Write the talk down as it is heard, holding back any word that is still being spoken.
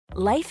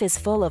Life is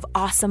full of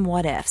awesome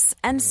what-ifs,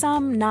 and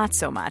some not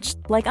so much,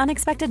 like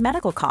unexpected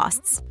medical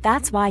costs.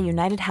 That's why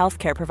United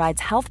Healthcare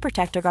provides Health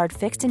Protector Guard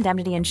fixed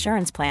indemnity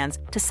insurance plans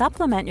to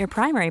supplement your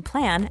primary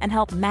plan and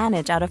help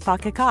manage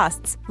out-of-pocket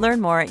costs.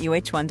 Learn more at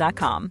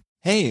uh1.com.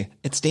 Hey,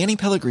 it's Danny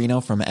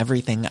Pellegrino from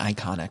Everything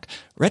Iconic.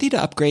 Ready to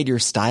upgrade your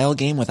style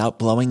game without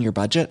blowing your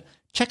budget?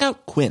 Check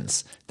out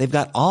Quince. They've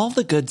got all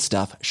the good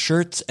stuff,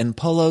 shirts and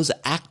polos,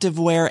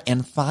 activewear,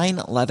 and fine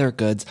leather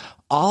goods,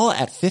 all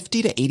at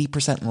 50 to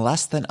 80%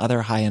 less than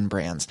other high-end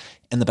brands.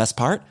 And the best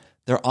part?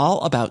 They're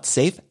all about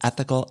safe,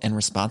 ethical, and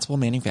responsible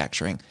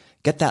manufacturing.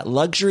 Get that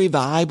luxury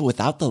vibe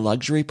without the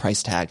luxury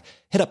price tag.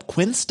 Hit up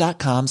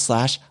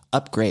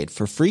quince.com/upgrade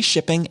for free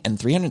shipping and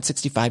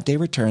 365-day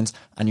returns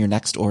on your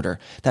next order.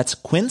 That's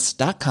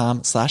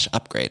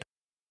quince.com/upgrade.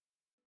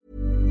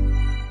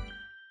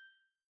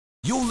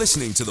 You're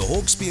listening to the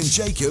Hawksby and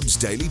Jacobs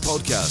Daily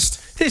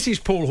Podcast. This is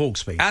Paul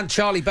Hawksby. And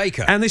Charlie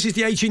Baker. And this is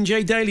the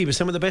H&J Daily with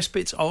some of the best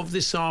bits of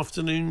this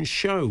afternoon's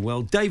show.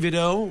 Well, David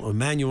Earl, a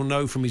man you'll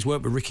know from his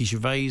work with Ricky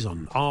Gervais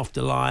on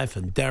Afterlife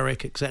and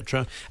Derek,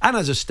 etc. And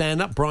as a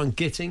stand-up, Brian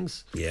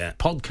Gittings,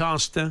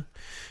 podcaster,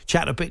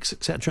 Chatterbix,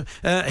 etc.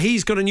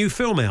 He's got a new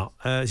film out.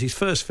 It's his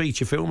first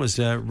feature film as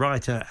a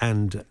writer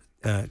and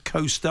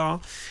co-star,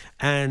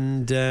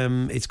 and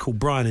it's called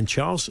Brian and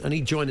Charles, and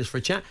he joined us for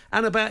a chat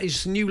and about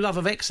his new love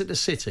of Exeter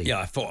City. Yeah,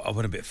 I thought I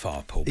went a bit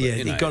far, Paul. But,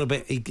 he got a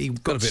bit. He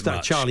got a bit stuck.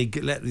 Much. Charlie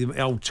let the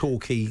old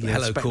talky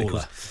hello spectacles.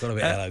 Caller. Got a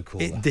bit hello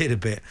caller. It did a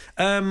bit.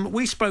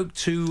 We spoke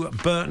to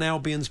Burton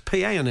Albion's PA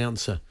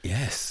announcer.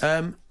 Yes.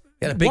 Why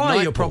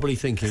night, you're probably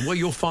thinking? Well,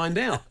 you'll find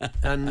out.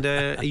 And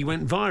he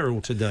went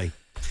viral today.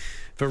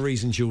 For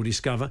reasons you'll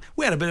discover.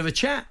 We had a bit of a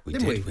chat,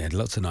 didn't we? We had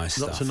lots of nice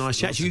stuff. Lots of nice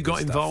chats. You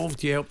got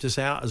involved, you helped us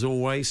out as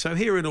always. So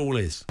here it all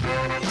is.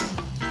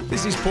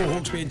 This is Paul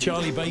Hawksby and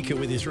Charlie Baker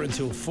with us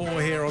until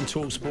 4 here on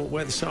TalkSport.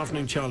 Where this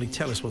afternoon, Charlie,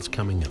 tell us what's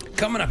coming up.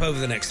 Coming up over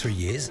the next 3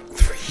 years.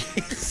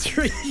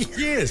 3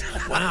 years?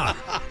 Wow.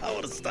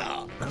 What a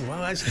start. Oh, wow,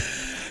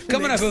 that's...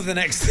 Coming up over the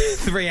next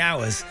 3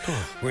 hours,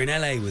 we're in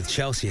LA with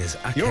Chelsea as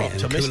Ake You're and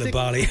optimistic.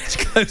 Koulibaly. It's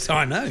close.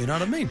 I know, you know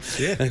what I mean?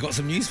 Yeah. I've got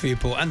some news for you,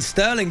 Paul. And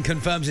Sterling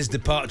confirms his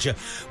departure.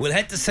 We'll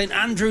head to St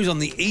Andrews on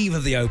the eve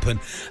of the Open.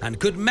 And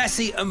could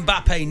Messi,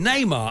 Mbappe,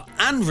 Neymar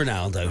and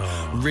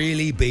Ronaldo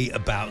really be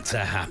about to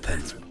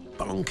happen?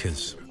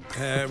 Bonkers.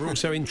 We're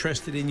also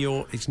interested in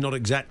your It's Not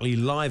Exactly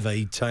Live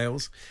Aid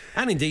tales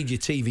and indeed your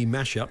TV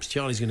mashups.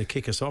 Charlie's going to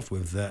kick us off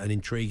with an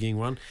intriguing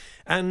one.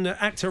 And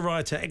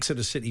actor-writer,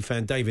 Exeter City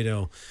fan David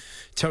Earl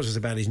tells us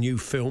about his new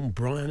film,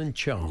 Brian and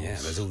Charles. Yeah,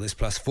 there's all this,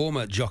 plus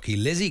former jockey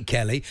Lizzie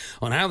Kelly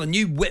on how the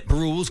new whip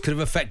rules could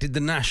have affected the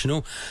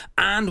National,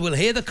 and we'll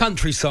hear the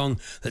country song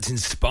that's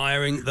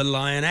inspiring the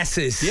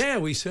Lionesses. Yeah,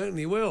 we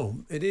certainly will.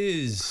 It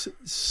is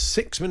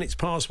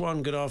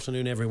 1:06. Good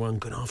afternoon, everyone.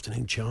 Good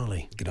afternoon,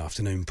 Charlie. Good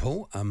afternoon,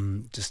 Paul.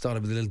 Just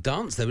started with a little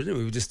dance there, didn't we?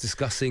 We were just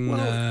discussing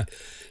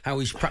how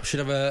we perhaps should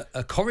have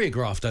a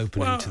choreographed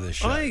opening to the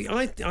show.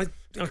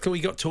 We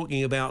got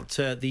talking about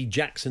the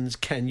Jacksons'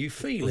 "Can You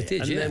Feel It?" We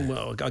did, and yeah.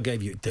 then I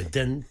gave you dun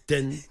dun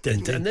dun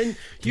dun, dun. And then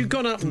you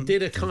got up and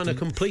did a kind of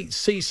complete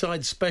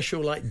seaside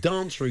special like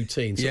dance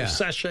routine, sort of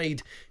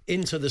sashayed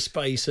into the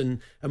space and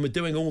we're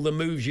doing all the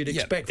moves you'd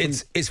expect from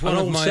it's one an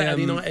of old my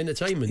Saturday night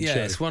entertainment show.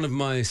 It's one of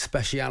my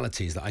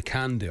specialities that I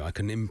can do. I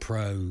can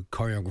improv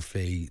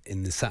choreography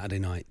in the Saturday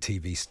night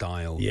TV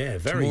style. Yeah,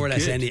 very more or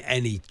less good.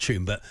 any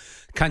tune, but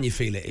Can You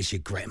Feel It is your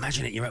great.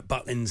 Imagine it, you're at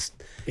Butlins,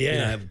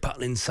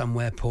 Butlins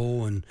somewhere,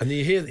 Paul, and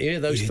you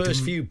hear those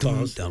first few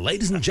bars,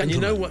 ladies and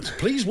gentlemen. And you know what?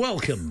 Please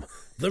welcome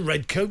the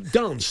Red Coat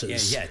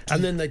Dancers. Yeah.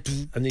 And then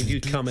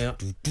you'd come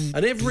out,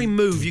 and every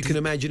move you can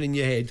imagine in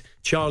your head,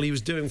 Charlie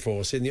was doing for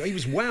us. He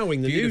was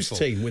wowing the news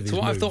team with his So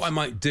what moves. I thought I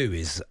might do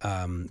is,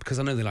 because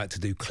I know they like to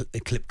do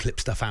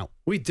clip stuff out.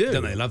 We do.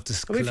 Don't they? Love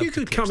to. I mean, if you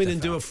could come in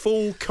and do a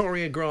full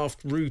choreographed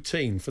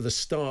routine for the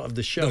start of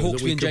the show, the that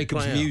Hawksby we and could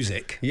Jacobs play out.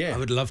 music. Yeah, I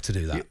would love to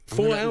do that.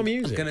 4 hour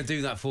music. I'm going to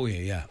do that for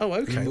you. Yeah. Oh,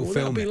 okay. We'll Well, film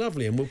that'll be it.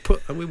 lovely, and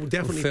we will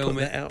definitely film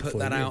put it, that out. put for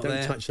that you. out Don't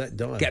there. touch that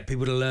dial. Get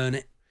people to learn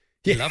it.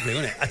 Yeah. Lovely,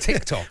 wouldn't it? A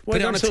TikTok. Well,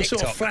 Put it on a some TikTok.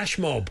 sort of flash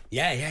mob.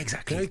 Yeah,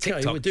 exactly. Okay,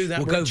 TikTok. we'll do that.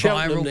 We'll We're go at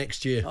Cheltenham viral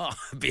next year. Oh,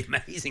 it'd be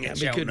amazing at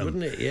That'd be good, Cheltenham.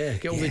 wouldn't it? Yeah,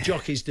 get all the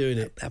jockeys doing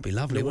it. That'd be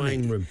lovely. The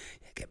wouldn't Wayne it? Room.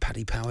 Yeah, get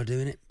Paddy Power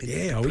doing it.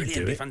 Yeah, brilliant. he'd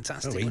do Be it.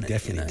 fantastic. Oh, he'd wouldn't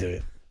definitely it? do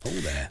it. All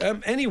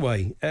there.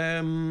 Anyway,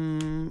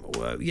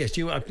 yes,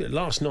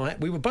 last night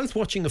we were both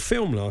watching a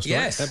film last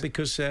night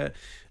because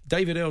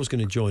David Earl's going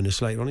to join us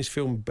later on. His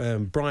film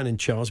Brian and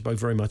Charles both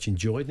very much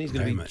enjoyed, and he's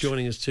going to be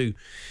joining us to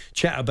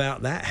chat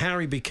about that. How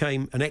he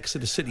became an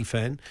Exeter City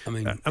fan. I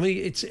mean,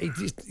 he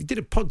did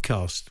a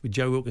podcast with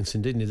Joe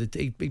Wilkinson, didn't he? That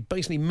he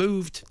basically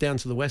moved down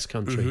to the West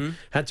Country,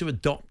 had to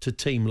adopt a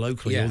team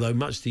locally. Although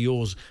much to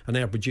yours and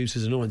our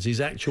producers' annoyance, his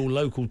actual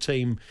local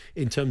team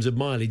in terms of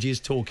mileage is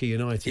Torquay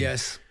United.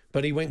 Yes.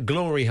 But he went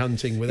glory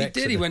hunting with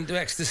Exeter. He went to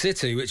Exeter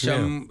City, which,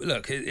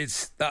 look,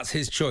 that's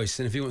his choice.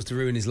 And if he wants to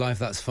ruin his life,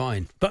 that's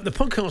fine. But the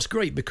podcast's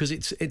great because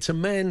it's a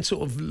man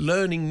sort of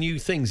learning new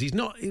things. He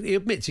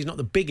admits he's not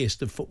the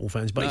biggest of football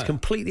fans, but he's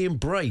completely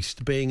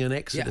embraced being an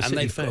Exeter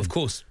City fan. Of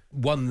course,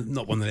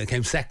 not won, they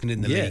came second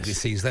in the league this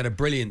season. They had a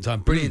brilliant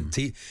time, brilliant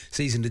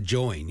season to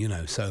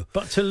join, so.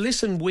 But to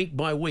listen week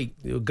by week,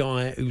 a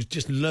guy who's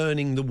just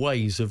learning the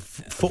ways of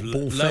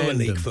football, lower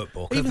league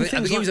football. I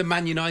think he was a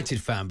Man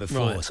United fan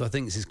before, so I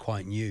think this is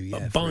quite new.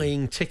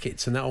 Buying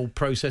tickets and that whole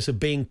process of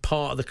being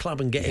part of the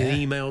club and getting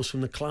emails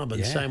from the club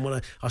and saying,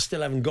 well, I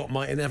still haven't got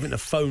mine, and having to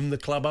phone the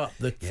club up,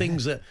 the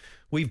things that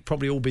we've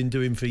probably all been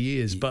doing for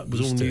years, but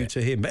was all new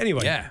to him. But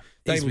anyway,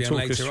 Dave will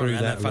talk us through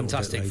that.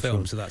 Fantastic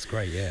film, so that's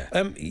great,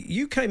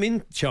 you came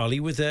in, Charlie,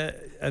 with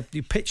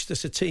you pitched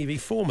us a TV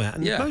format,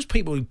 and most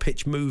people who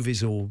pitch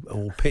movies or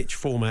pitch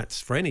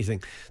formats for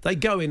anything, they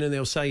go in and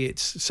they'll say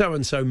it's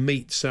so-and-so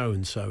meets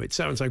so-and-so, it's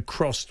so-and-so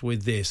crossed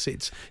with this,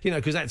 it's,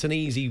 because that's an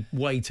easy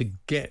way to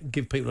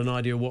give people an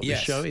idea of what the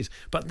show is.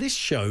 But this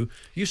show,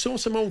 you saw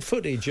some old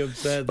footage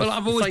of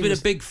I've always been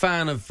a big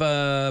fan of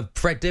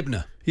Fred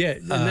Dibnah. Yeah,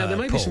 now there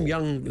may be some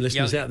young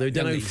listeners out there who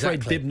don't know who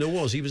Fred Dibnah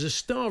was. He was a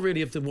star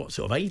really of the,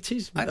 sort of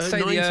 80s? I'd say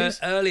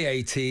 90s? The early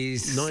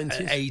 80s,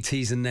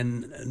 80s and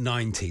then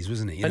 90s,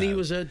 wasn't he? And he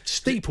was a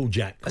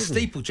steeplejack,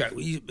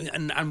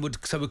 and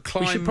would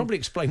climb... We should probably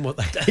explain what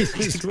that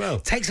is as well.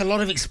 It takes a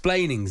lot of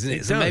explaining, doesn't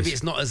it? So maybe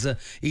it's not as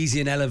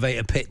easy an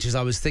elevator pitch as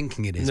I was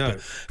thinking it is. No.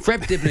 But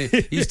Fred Dibnah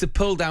used to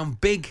pull down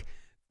big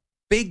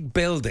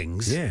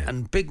buildings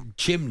and big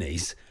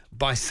chimneys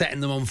by setting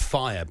them on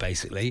fire,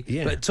 basically.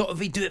 Yeah. But sort of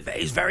he'd do it.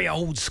 He's very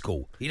old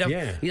school. He'd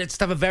just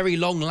have a very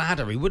long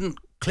ladder. He wouldn't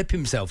clip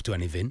himself to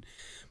anything,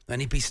 and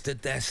he'd be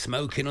stood there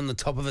smoking on the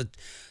top of a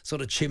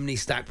sort of chimney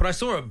stack. But I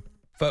saw a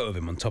photo of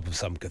him on top of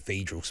some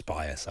cathedral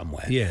spire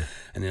somewhere. Yeah,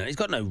 and he's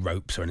got no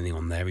ropes or anything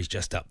on there. He's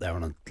just up there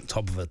on the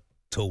top of a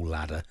tall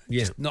ladder,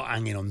 just not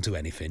hanging on to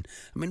anything.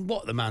 I mean,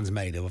 what the man's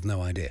made of, I've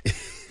no idea.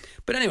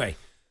 But anyway,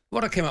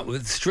 what I came up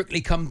with,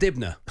 Strictly Come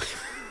Dibnah.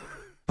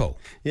 Paul.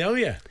 Yeah, oh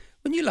yeah.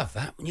 When you love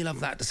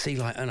that to see,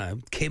 like, I don't know,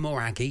 Kim or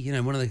Aggie,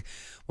 one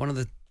of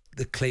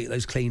the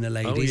those cleaner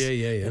ladies. Oh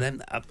yeah. And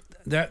then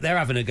they're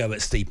having a go at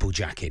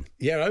steeplejacking.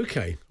 Yeah,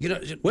 okay. You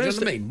know what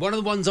I mean? One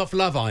of the ones off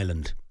Love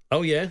Island.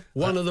 Oh yeah,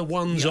 one of the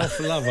ones off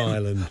Love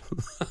Island.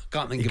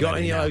 Can't think you of got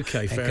any.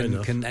 Okay, fair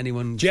enough. Can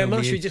anyone?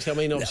 Gemma? Should we just? I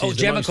mean, obviously,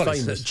 Gemma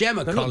Collins. Famous.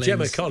 Gemma Collins. Not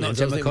Gemma Collins.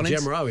 Not Gemma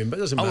Collins. Gemma Owen, but it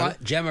doesn't matter. All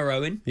right, Gemma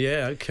Owen.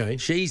 Yeah, okay.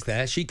 She's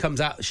there. She comes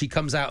out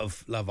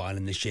of Love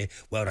Island this year.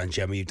 Well done,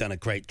 Gemma. You've done a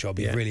great job.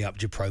 You've really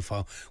upped your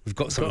profile. We've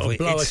got something for you.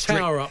 Blow a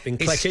tower up in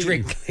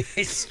Cleckheaton.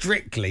 It's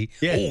strictly.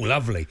 Oh,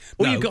 lovely.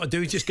 All you've got to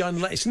do is just go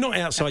and it's not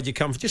outside your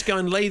comfort. Just go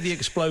and lay the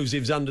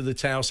explosives under the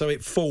tower so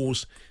it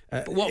falls.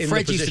 But what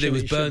Fred used to do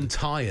was burn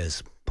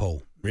tyres,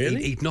 Paul.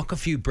 Really? He'd knock a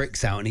few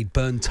bricks out and he'd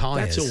burn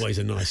tyres. That's always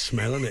a nice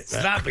smell, isn't it?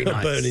 That'd be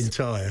nice. A burning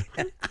tyre.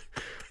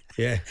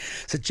 Yeah.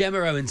 So Gemma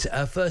Owens,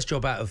 her first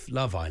job out of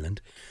Love Island,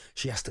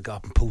 she has to go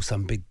up and pull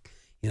some big,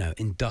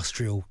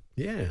 industrial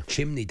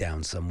chimney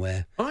down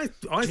somewhere. I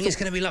think it's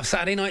going to be like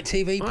Saturday night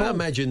TV, Paul? I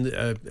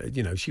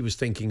imagine, she was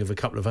thinking of a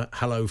couple of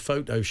hello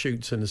photo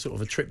shoots and a sort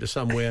of a trip to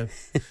somewhere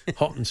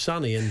hot and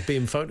sunny and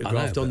being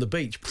photographed on the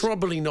beach.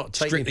 Probably not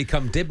Strictly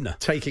Come Dibnah.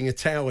 Taking a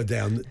tower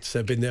down that's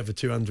been there for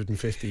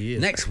 250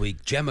 years. Next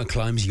week, Gemma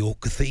climbs York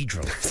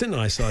Cathedral. It's a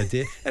nice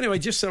idea. Anyway,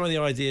 just some of the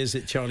ideas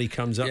that Charlie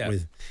comes up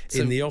with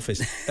in the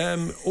office.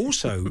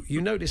 Also, you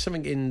noticed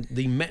something in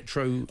the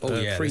Metro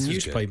free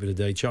newspaper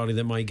today, Charlie,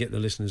 that might get the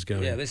listeners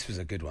going. Yeah, this was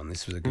a good one.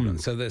 One.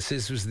 So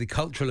this was the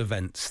cultural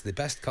events, the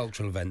best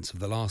cultural events of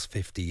the last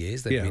 50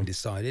 years. They've been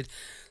decided.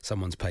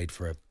 Someone's paid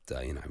for a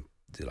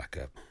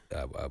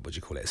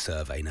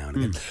survey now and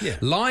again.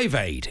 Live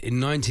Aid in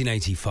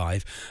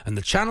 1985 and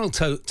the Channel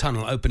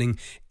Tunnel opening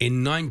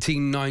in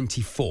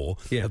 1994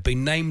 have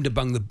been named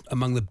among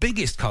the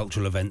biggest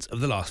cultural events of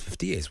the last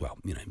 50 years. Well,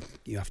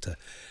 you have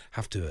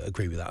to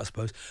agree with that, I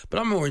suppose. But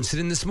I'm more interested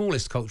in the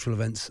smallest cultural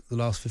events of the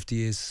last 50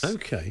 years.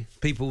 Okay.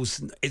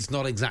 It's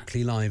not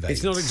exactly Live Aid.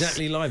 It's not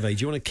exactly Live Aid.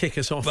 Do you want to kick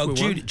us off with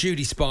one?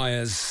 Judy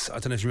Spires, I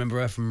don't know if you remember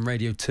her from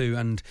Radio 2,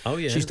 and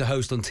she used to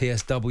host on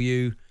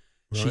TSW.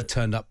 Right. She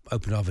turned up,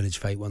 opened our Village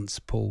Fete once.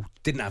 Paul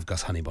didn't have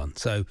Gus Honeybun,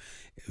 so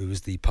it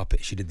was the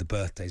puppet she did the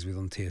birthdays with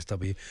on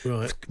TSW.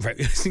 Right.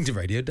 Listening to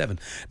Radio Devon.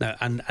 No,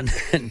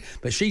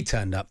 but she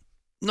turned up.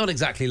 Not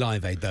exactly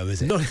Live Aid, though,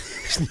 is it?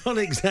 It's not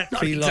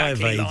exactly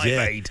Live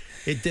Aid.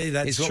 That's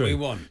it's true. What we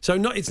want. So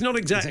it's not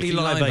exactly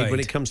Live Aid when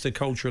it comes to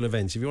cultural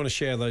events. If you want to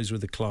share those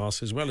with the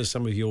class, as well as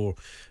some of your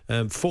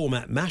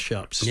format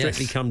mashups,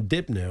 Strictly Come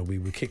Dibnah we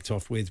were kicked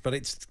off with. But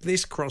it's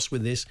this cross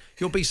with this.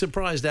 You'll be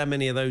surprised how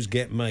many of those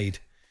get made.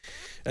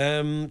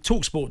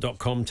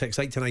 Talksport.com, text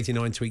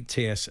 1889, tweet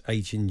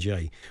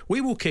TSH&J.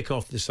 We will kick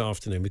off this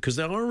afternoon because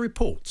there are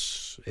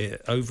reports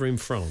over in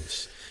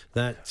France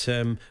that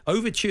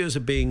overtures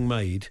are being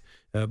made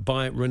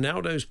by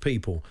Ronaldo's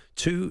people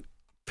to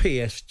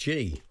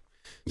PSG.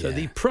 So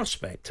the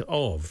prospect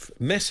of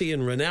Messi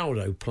and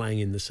Ronaldo playing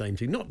in the same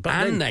team,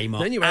 Neymar,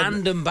 then you add,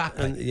 and Mbappe,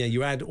 and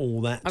you add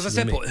all that. As I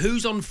said,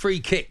 who's on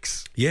free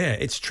kicks? Yeah,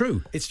 it's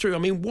true. It's true. I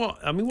mean,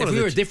 if we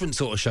were a different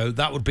sort of show,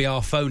 that would be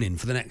our phone in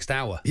for the next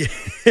hour. Yeah,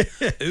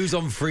 who's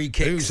on free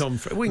kicks? Who's on?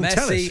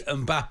 Messi,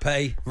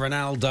 Mbappe,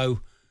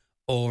 Ronaldo,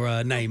 or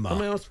Neymar? I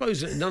mean, I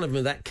suppose none of them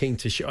are that keen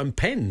to show. And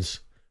pens.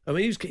 I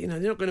mean, they're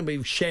not going to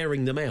be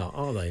sharing them out,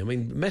 are they? I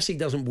mean, Messi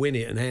doesn't win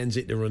it and hands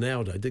it to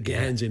Ronaldo.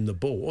 Hands him the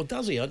ball, or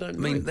does he? I don't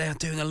know. I mean, they're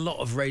doing a lot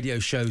of radio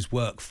shows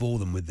work for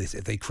them with this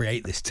if they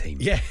create this team.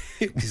 Yeah,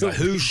 it's like,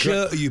 whose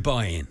shirt are you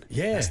buying?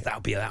 Yeah,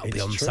 that'll be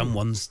on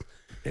someone's.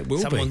 It will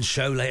someone's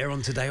show later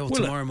on today or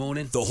tomorrow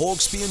morning. The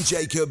Hawksby and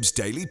Jacobs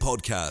Daily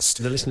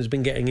Podcast. The listener's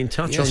been getting in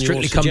touch on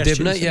Strictly your Come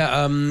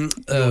suggestions.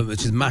 Dibner,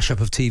 which is a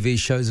mashup of TV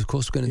shows. Of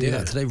course, we're going to do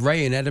that today.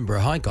 Ray in Edinburgh.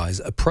 Hi, guys.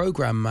 A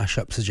programme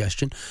mashup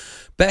suggestion.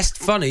 Best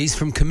funnies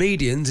from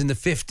comedians in the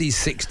 50s,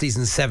 60s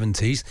and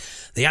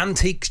 70s. The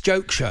Antiques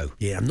Joke Show.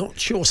 Yeah, I'm not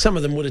sure some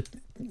of them would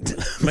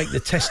have make the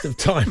test of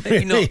time.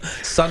 Maybe not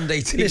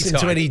Sunday tea Listen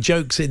time. to any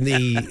jokes in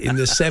the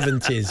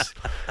 70s.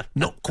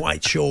 Not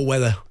quite sure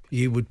whether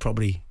you would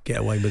probably get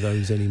away with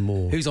those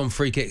anymore. Who's on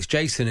free kicks?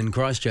 Jason in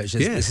Christchurch.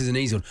 This is an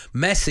easy one.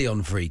 Messi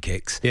on free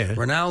kicks. Yeah.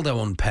 Ronaldo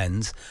on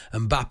pens.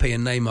 And Mbappe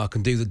and Neymar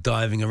can do the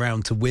diving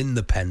around to win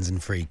the pens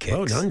and free kicks.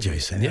 Well done,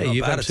 Jason. Yeah,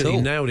 you've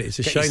absolutely nailed it. It's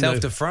a shame, yourself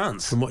though, to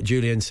France. from what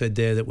Julian said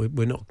there, that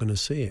we're not going to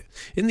see it.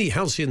 In the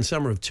halcyon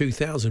summer of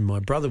 2000, my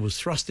brother was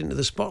thrust into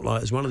the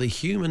spotlight as one of the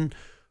human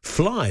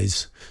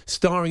flies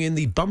starring in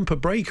the Bumper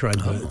Breaker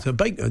advert.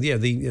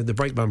 The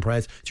Break Bumper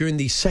ads during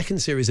the second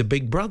series of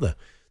Big Brother.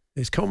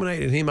 It's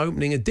culminated in him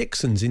opening a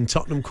Dixon's in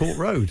Tottenham Court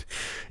Road.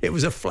 It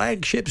was a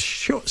flagship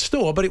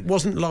store, but it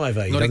wasn't Live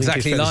Aid. Not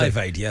exactly Live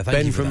Aid, yeah. Thank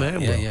Ben you for from that.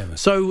 Amwell. Yeah.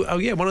 So,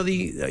 one of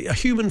a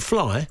human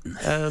fly.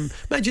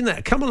 Imagine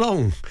that. Come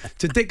along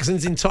to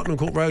Dixon's in Tottenham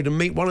Court Road and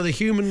meet one of the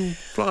human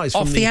flies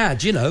off from the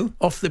ad,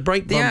 off the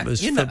break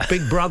bumpers for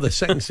Big Brother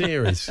second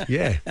series.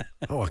 Yeah.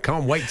 Oh, I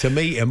can't wait to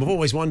meet him. I've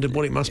always wondered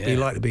what it must be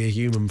like to be a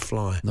human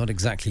fly. Not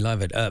exactly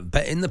Live Aid.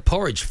 But in the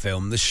Porridge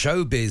film, the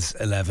Showbiz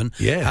 11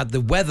 had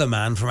the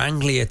weatherman from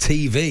Anglia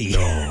TV.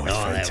 Oh,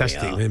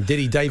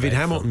 fantastic. David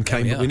Hamilton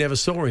came, but we never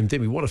saw him, did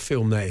we? What a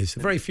film that is.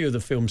 Very few of the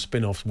film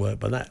spin-offs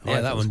work, but that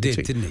one did,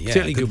 didn't it? Yeah,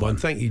 particularly good one.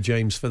 Thank you,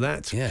 James, for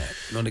that. Yeah,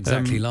 not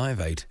exactly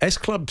Live Aid. S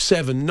Club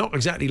 7, not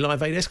exactly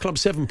Live Aid. S Club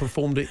 7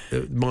 performed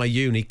at my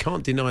uni.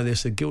 Can't deny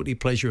this, a guilty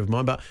pleasure of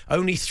mine, but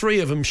only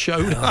 3 of them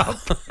showed up.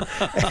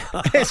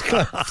 S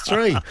Club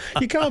 3.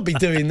 You can't be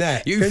doing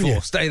that.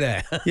 You stay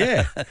there.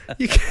 Yeah.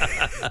 You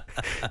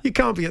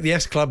can't be at the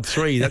S Club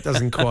 3. That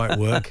doesn't quite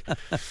work.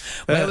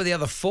 Where were the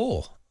other 4?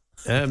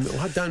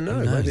 I don't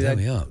know. Maybe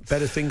they had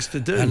better things to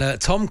do. And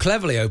Tom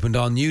Cleverley opened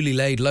our newly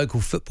laid local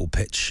football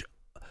pitch,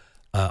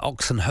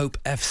 Oxenhope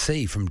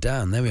FC from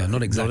Dan. There we are.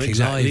 Not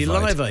exactly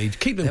Live Aid.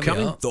 Keep them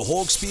coming. The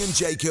Hawksby and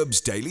Jacobs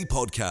Daily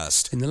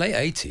Podcast. In the late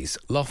 80s,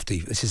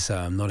 Lofty, this is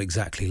not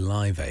exactly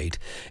Live Aid.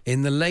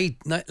 In the late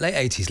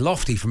 80s,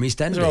 Lofty from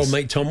EastEnders. Our old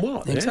mate Tom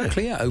Watt.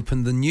 Exactly,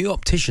 opened the New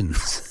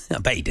Opticians. I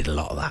bet he did a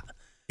lot of that.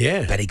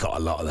 Yeah, bet he got a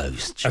lot of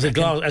those. As a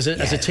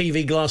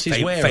TV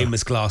glasses wearer,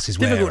 famous glasses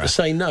wearer. Difficult to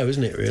say no,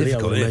 isn't it? Really,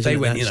 difficult. If they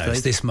went,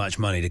 it's this much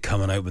money to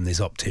come and open these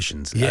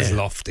opticians as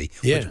Lofty.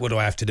 Yeah. What do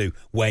I have to do?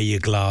 Wear your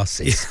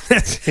glasses.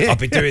 That's it. I'll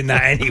be doing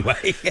that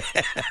anyway.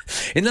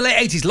 In the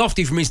late 80s,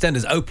 Lofty from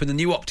EastEnders opened the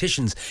New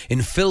Opticians in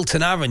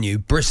Filton Avenue,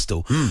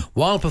 Bristol.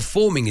 While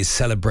performing his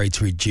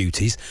celebratory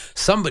duties,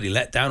 somebody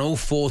let down all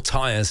 4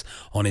 tyres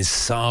on his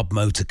Saab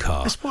motor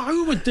car.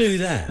 Who would do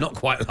that? Not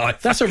quite like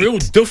that. That's a real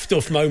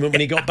duff moment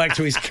when he got back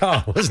to his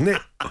car, wasn't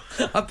it?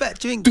 I bet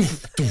doing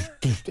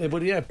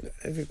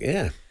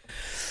yeah.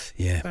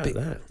 Yeah,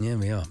 that. Yeah,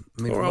 we are.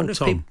 I mean, I wonder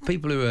if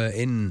people who are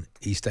in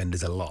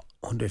EastEnders a lot,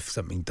 I wonder if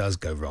something does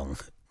go wrong.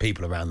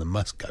 People around them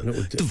must go.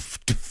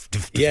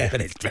 Yeah,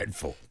 but it's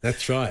dreadful.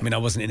 That's right. I mean, I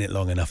wasn't in it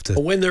long enough to.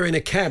 Or when they're in a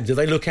cab, do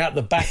they look out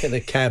the back of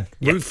the cab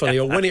ruefully?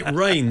 Or when it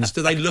rains,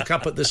 do they look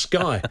up at the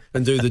sky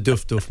and do the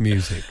duff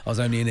music? I was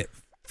only in it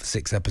for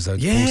 6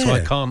 episodes, Paul, so I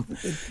can't.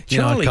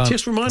 Charlie,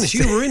 just remind us,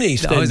 you were in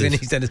EastEnders. I was in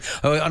EastEnders.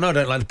 I know I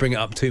don't like to bring it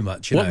up too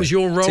much. What was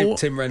your role?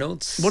 Tim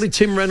Reynolds. What did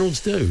Tim Reynolds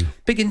do?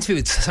 Big interview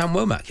with Sam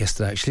Womack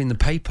yesterday, actually, in the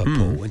paper,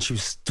 Paul, when she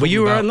was talking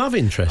you were about, a love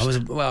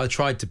interest? I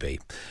tried to be.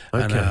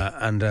 Okay.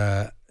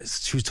 And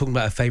she was talking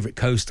about her favourite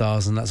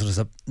co-stars and that sort of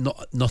stuff.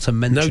 Not a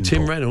mention. No Tim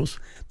Paul. Reynolds?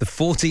 The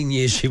 14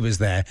 years she was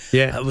there,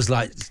 it was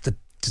like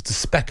just a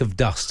speck of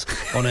dust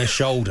on her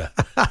shoulder.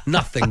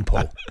 Nothing,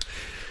 Paul.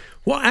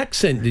 What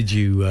accent did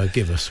you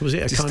give us? Was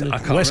it a kind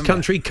of West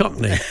Country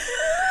Cockney?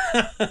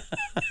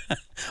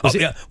 Up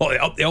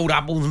the old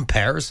apples and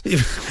pears.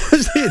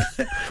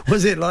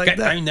 Was it like Get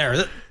that? down there, is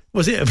it?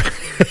 Was it?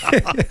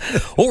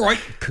 All right,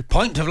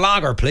 pint of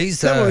lager, please,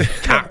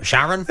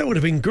 Sharon. That would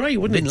have been great,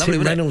 wouldn't it?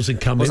 Tim Reynolds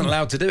had come in. Wasn't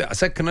allowed to do it. I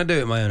said, "Can I do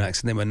it in my own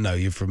accent?" They went, "No,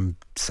 you're from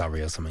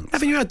Surrey or something."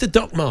 Haven't you had the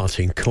Doc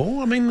Martin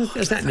call? I mean,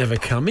 has that never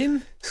come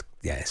in?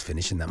 Yeah, it's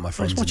finishing that, my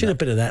friend. I was watching a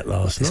bit of that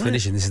last night. It's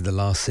finishing. This is the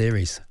last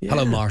series. Yeah.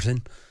 Hello,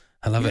 Martin.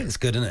 I love it. It's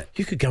good, isn't it?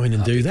 You could go in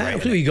and do that.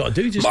 What you got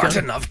to do? Just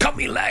Martin, I've cut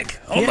my leg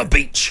on the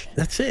beach.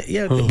 That's it.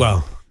 Yeah.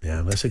 Well,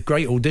 Yeah, that's a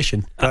great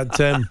audition. But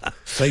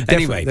they've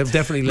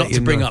definitely let not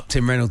to bring up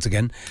Tim Reynolds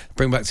again.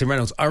 Bring back Tim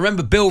Reynolds. I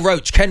remember Bill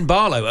Roach, Ken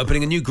Barlow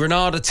opening a new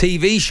Granada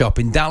TV shop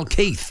in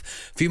Dalkeith,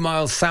 a few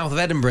miles south of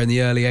Edinburgh in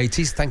the early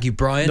 80s. Thank you,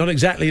 Brian. Not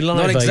exactly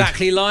Live Aid. Not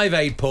exactly Live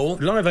Aid, Paul.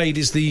 Live Aid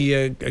is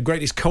the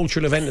greatest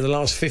cultural event of the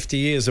last 50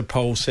 years, a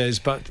poll says,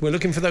 but we're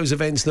looking for those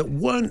events that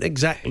weren't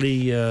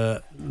exactly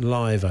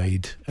Live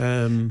Aid.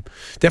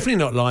 Definitely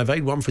not Live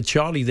Aid. One for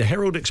Charlie. The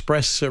Herald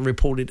Express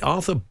reported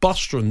Arthur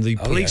Bostron, the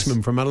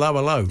policeman from Hello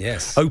Hello,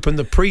 opened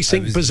the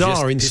Precinct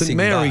Bazaar in St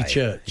Mary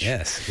Church.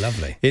 Yes,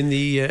 lovely. In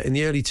the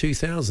early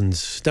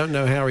 2000s. Don't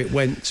know how it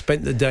went.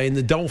 Spent the day in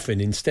the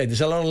Dolphin instead.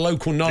 There's a lot of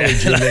local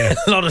knowledge in there.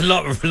 a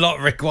lot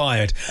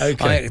required.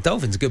 Okay.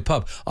 Dolphin's a good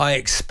pub. I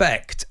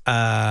expect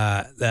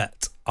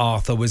that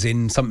Arthur was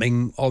in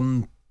something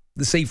on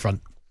the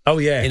seafront. Oh,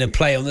 yeah. In a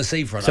play on the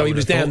seafront. So he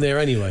was down there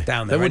anyway.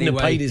 Down there They wouldn't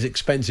anyway. have paid his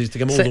expenses to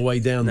come all the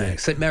way down there.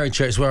 St Mary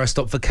Church is where I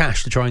stopped for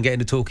cash to try and get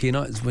into Torquay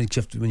United. When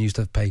you used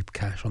to have to pay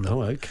cash on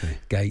the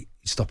gate.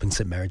 You stop in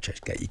St Mary Church,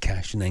 get your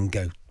cash, and then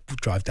go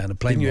drive down to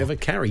Plainmoor. Didn't you ever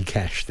carry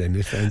cash then?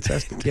 It's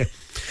fantastic. Yeah.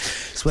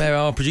 It's where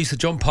our producer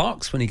John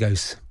Parks, when he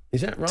goes... Is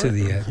that right?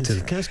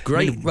 That's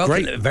great. I mean,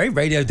 great. Very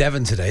Radio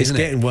Devon today, isn't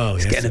it?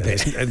 It's getting a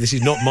bit. This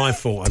is not my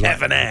fault.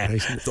 Devon Air.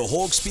 The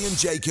Hawksbee and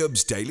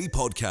Jacobs Daily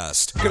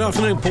Podcast. Good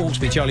afternoon, Paul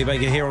Hawksbee, Charlie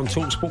Baker here on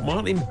TalkSport.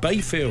 Martin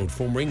Bayfield,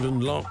 former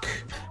England lock,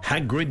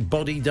 Hagrid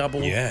body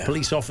double,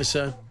 police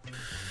officer.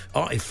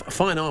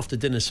 Fine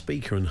after-dinner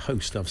speaker and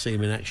host. I've seen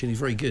him in action. He's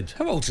very good.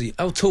 How old is he?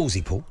 How tall is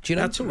he, Paul? Do you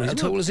know? How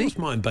tall is he? What's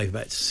Martin Bayfield?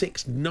 About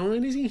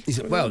 6'9", is he?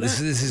 Well, this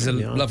is a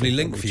lovely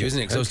link for you, isn't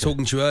it? Because I was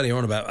talking to you earlier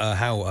on about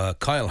how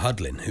Kyle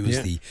Hudlin, who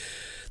is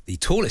the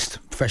tallest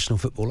professional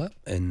footballer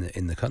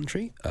in the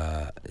country,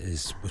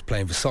 was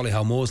playing for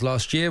Solihull Moors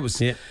last year.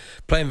 Was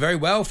playing very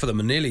well for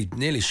them and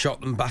nearly shot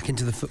them back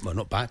into the football.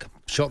 Not back,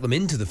 shot them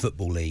into the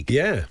Football League.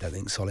 Yeah, I don't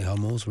think Solihull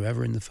Moors were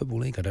ever in the Football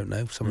League. I don't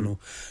know. Someone will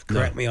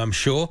correct me. I'm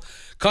sure.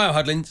 Kyle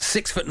Hudlin,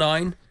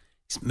 6'9".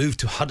 He's moved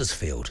to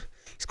Huddersfield.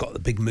 He's got the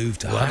big move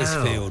to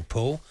Huddersfield,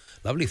 Paul.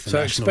 Lovely for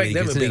National League. So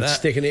expect them to be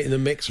sticking it in the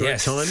mixer at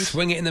times.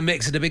 Swing it in the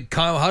mix at a big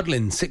Kyle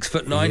Hudlin,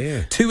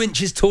 6'9", 2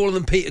 inches taller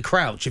than Peter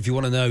Crouch, if you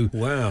want to know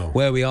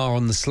where we are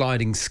on the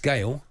sliding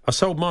scale. I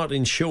sold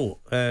Martin Short,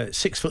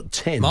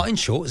 6'10". Martin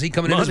Short, is he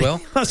coming in as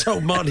well? I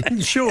sold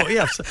Martin Short,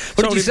 yeah.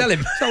 What did you sell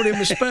him? Sold him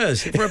with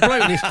Spurs. For a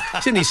bloke,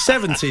 he's in his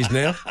 70s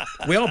now.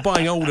 We are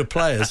buying older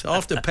players.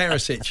 After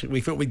Perisic, we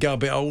thought we'd go a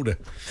bit older.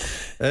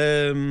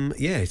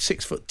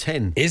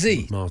 6'10". Is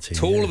he? Martin.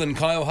 Taller than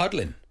Kyle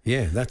Hudlin.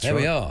 Yeah, that's there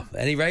right. There we are.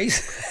 Any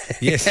raise?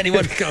 Yes.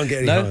 Anyone? Can't get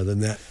any higher than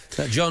that.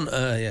 John, what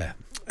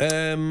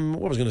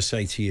was I going to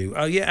say to you?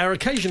 Oh, yeah, our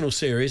occasional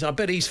series, I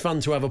bet he's fun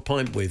to have a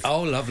pint with.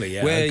 Oh, lovely,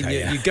 yeah. Where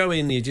you go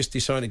in, you just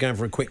decide to go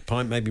for a quick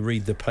pint, maybe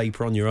read the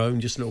paper on your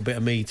own, just a little bit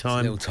of me time.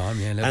 A little time,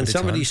 yeah. And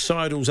somebody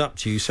sidles up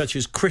to you, such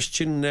as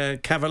Christian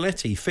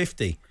Cavaletti,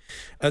 50,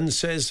 and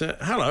says,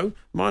 hello,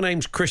 my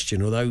name's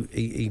Christian, although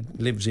he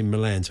lives in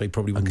Milan, so he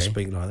probably wouldn't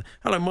speak like that.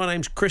 Hello, my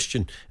name's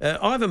Christian.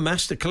 I've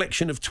amassed a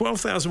collection of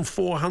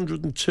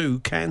 12,402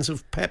 cans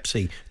of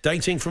Pepsi,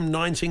 dating from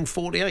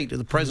 1948 to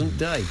the present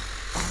day.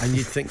 And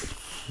you'd think...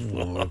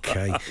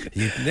 okay,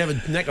 you never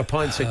neck a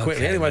pint so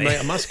quickly. Anyway, mate,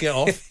 I must get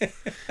off.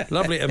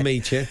 Lovely to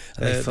meet you.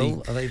 Are they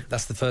full?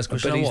 That's the first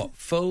question. What,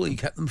 full? You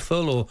kept them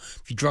full, or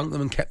if you drunk them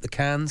and kept the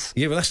cans?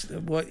 Yeah, well, that's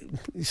what.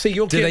 See,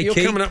 you're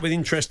coming up with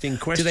interesting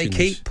questions. Do they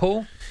keep,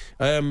 Paul?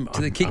 Do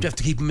they keep? Do you have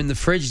to keep them in the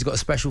fridge? He's got a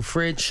special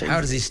fridge.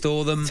 How does he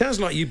store them? Sounds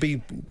like you'd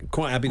be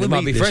quite happy to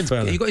meet be this friends.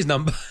 fella. You got his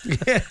number.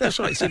 Yeah, that's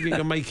right. See if you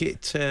can make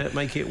it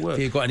work.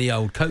 Have you got any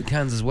old Coke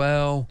cans as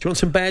well? Do you want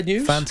some bad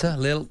news? Fanta,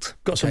 Lilt.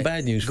 Got some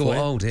bad news for you.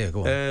 Oh dear,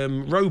 go on.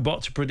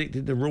 Robots are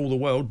predicted to rule the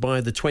world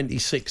by the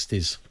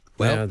 2060s.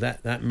 Well,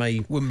 that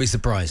wouldn't be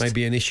surprised. May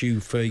be an issue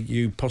for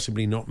you,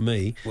 possibly not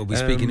me. We'll be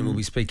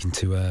speaking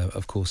to,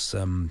 of course.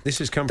 This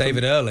has come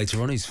David from Earl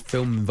later on. His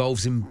film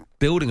involves him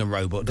building a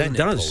robot. That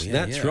does.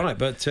 Yeah, that's right.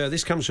 But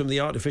this comes from the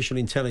artificial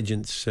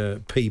intelligence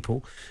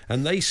people,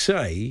 and they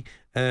say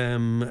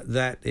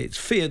that it's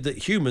feared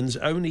that humans'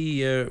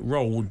 only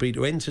role would be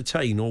to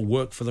entertain or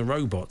work for the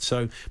robots.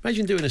 So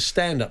imagine doing a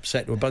stand-up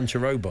set to a bunch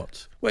of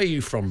robots. Where are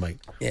you from, mate?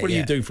 What do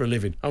you do for a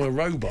living? I'm a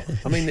robot.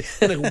 I mean,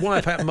 they'll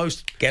wipe out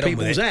most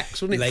people's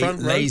acts, wouldn't it?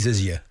 Front row.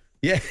 Lasers you.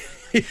 Yeah.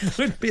 It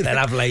would be They'll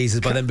have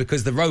lasers by then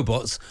because the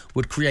robots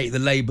would create the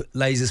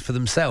lasers for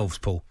themselves,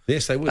 Paul.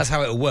 Yes, they would. That's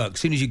how it'll work. As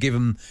soon as you give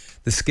them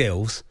the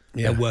skills,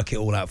 they'll work it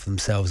all out for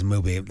themselves, and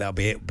that'll be it.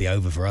 It'll be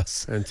over for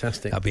us.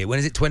 Fantastic. That'll be it. When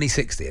is it?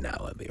 2060 now?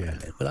 Won't be right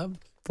then. Well, I'm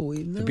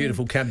 40. The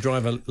beautiful cab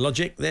driver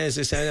logic. There's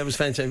this. That was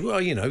fantastic. Well,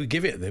 teach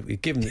them it,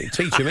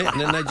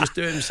 and then they just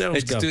do it themselves.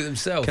 They just do it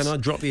themselves. Can I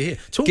drop you here?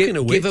 Talking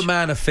of which, give a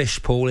man a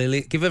fish, Paul.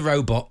 Give a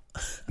robot.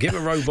 Give a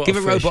robot. Give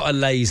a robot a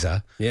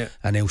laser. Yeah.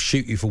 And he'll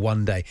shoot you for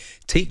one day.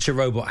 Teach a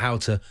robot how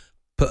to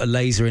put a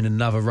laser in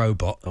another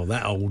robot. Oh,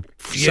 that old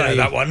saying.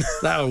 That one.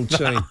 That old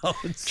saying.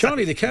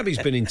 Charlie the cabbie's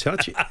been in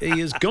touch.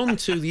 He has gone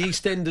to the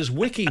EastEnders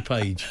wiki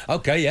page.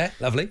 Okay, yeah,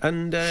 lovely.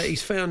 And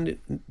he's found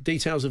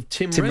details of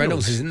Tim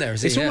Reynolds is in there,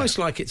 is he? It's almost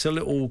like it's a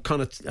little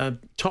kind of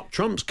top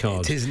trumps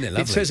card. It is, isn't it?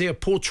 Lovely. It says here,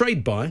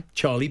 portrayed by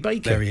Charlie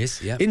Baker. There he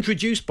is, yeah.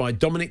 Introduced by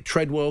Dominic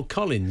Treadwell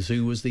Collins,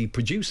 who was the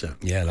producer.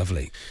 Yeah,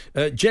 lovely.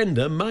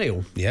 Gender,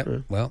 male. Yeah,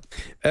 well.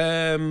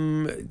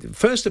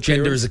 First appearance.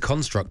 Gender is a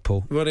construct,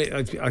 Paul. Well,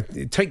 I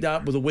take that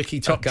up with a wiki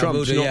top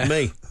trumps, not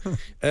me.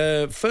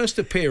 First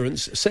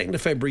appearance, 2nd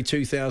of February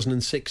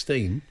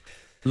 2016.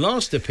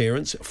 Last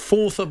appearance,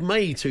 4th of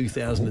May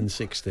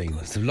 2016.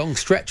 It's a long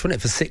stretch, wasn't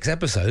it, for 6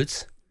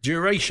 episodes?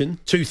 Duration,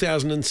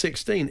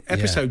 2016.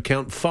 Episode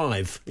count,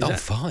 5.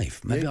 Is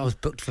 5. Maybe I was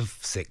booked for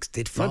 6,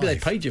 did 5. Maybe they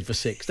paid you for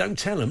 6. Don't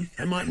tell them.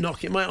 It might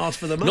ask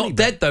for the money. Not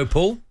dead, though,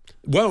 Paul.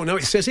 Well, no,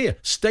 it says here,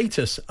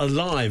 status,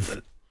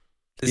 alive.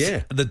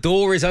 The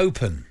door is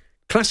open.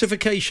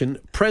 Classification,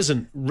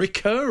 present,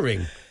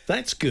 recurring.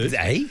 That's good.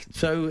 Eh?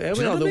 So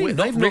they've not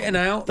written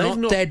out,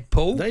 not dead,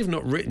 Paul. They've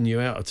not written you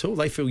out at all.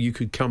 They feel you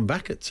could come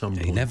back at some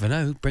point. You never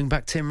know. Bring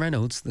back Tim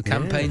Reynolds. The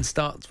campaign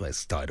starts. Well, it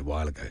started a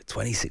while ago.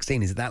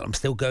 2016. Is it that? I'm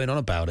still going on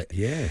about it.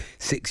 Yeah.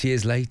 6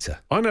 years later.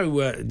 I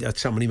know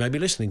somebody may be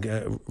listening.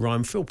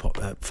 Ryan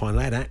Philpott, fine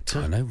lad actor.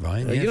 I know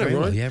Ryan. Yeah, very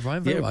well. Yeah,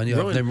 Ryan very well.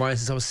 I've known Ryan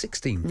since I was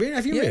 16. Really?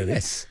 Have you really?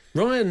 Yes.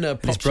 Ryan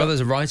pops his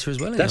brother's a writer as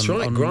well. That's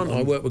right, Grant.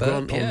 I worked with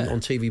Burp, Grant on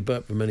TV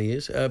Burp for many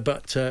years.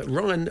 But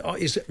Ryan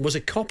was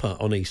a copper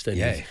on EastEnders.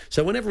 Yeah.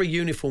 So whenever a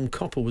uniform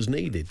copper was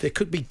needed, there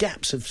could be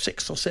gaps of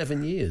 6 or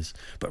 7 years.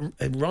 But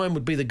Ryan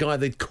would be the guy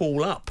they'd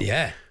call up.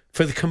 Yeah.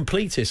 For the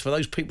completists, for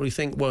those people who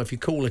think, well, if you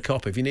call a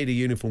copper, if you need a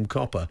uniform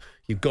copper,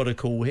 you've got to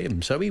call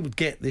him. So he would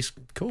get this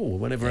call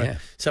whenever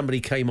somebody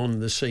came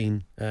on the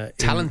scene.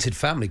 Talented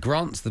family.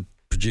 Grant's the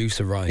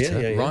producer,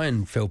 writer. Yeah.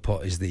 Ryan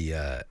Philpott is the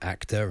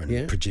actor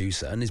and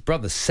producer. And his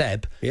brother,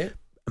 Seb,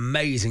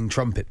 amazing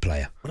trumpet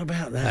player. What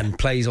about that? And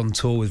plays on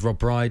tour with Rob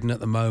Brydon at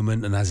the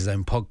moment and has his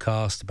own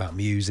podcast about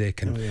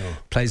music and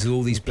plays with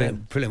all these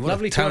brilliant,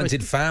 lovely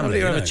talented family. Lovely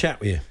to have a chat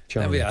with you,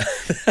 Charlie. There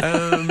we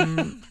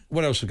are.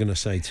 What else are we going to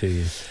say to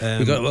you?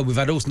 We've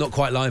had also Not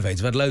Quite Live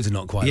Aids. We've had loads of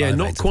Not Quite Live Aids.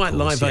 Yeah, Not Quite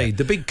Live Aid.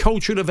 The big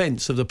cultural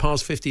events of the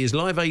past 50 years.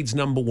 Live Aid's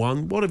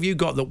 #1. What have you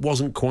got that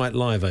wasn't quite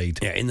Live Aid?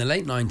 Yeah, in the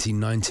late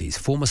 1990s,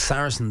 former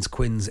Saracens,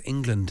 Quins,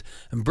 England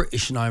and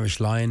British and Irish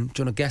Lion.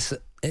 Do you want to guess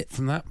it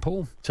from that,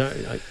 Paul?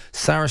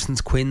 Saracens,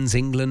 Quins,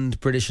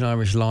 England, British and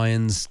Irish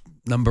Lions.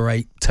 Number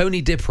 8,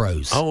 Tony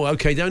Diprose. Oh,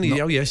 okay. I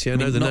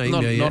know the name.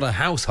 Not a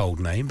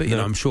household name, but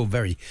I'm sure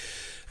very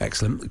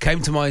excellent.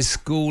 Came to my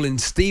school in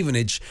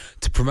Stevenage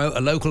to promote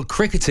a local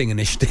cricketing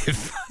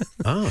initiative.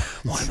 Oh.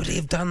 Why would he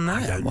have done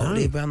that? I don't know. Why would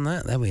he have done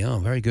that? There we are.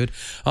 Very good.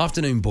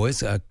 Afternoon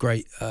Boys.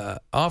 Great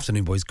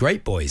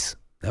boys.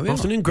 There we are.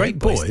 Afternoon, Great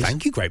Boys.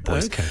 Thank you, Great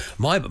Boys. Okay.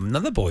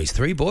 Another boys,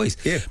 3 boys.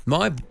 Yeah.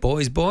 My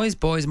boys.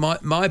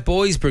 My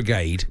Boys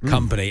Brigade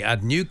company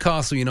had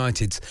Newcastle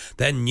United's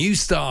then new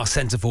star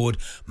centre forward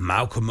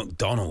Malcolm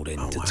McDonald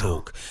in to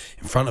talk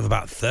in front of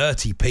about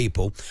 30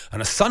 people,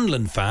 and a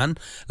Sunderland fan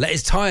let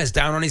his tyres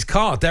down on his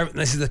car.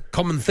 This is a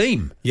common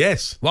theme.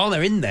 Yes. While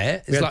they're in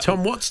there, we had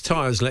Tom Watts'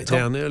 tyres let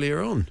down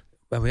earlier on.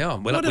 There we are.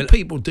 Why do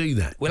people do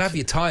that? We'll have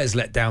your tyres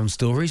let down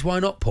stories. Why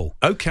not, Paul?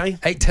 Okay.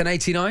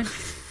 81089.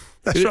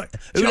 That's right.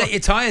 Who let your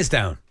tyres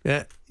down?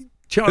 Yeah.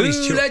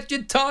 Who let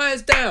your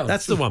tyres down?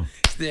 That's the one.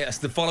 That's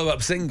the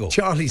follow-up single.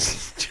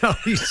 Charlie's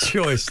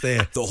choice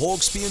there. The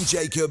Hawksbee and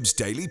Jacobs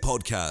Daily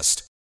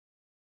Podcast.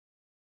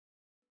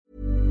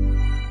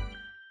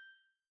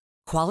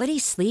 Quality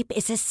sleep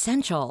is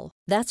essential.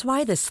 That's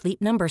why the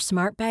Sleep Number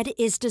Smart Bed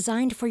is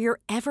designed for your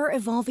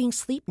ever-evolving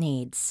sleep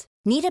needs.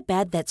 Need a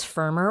bed that's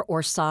firmer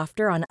or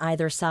softer on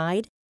either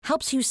side?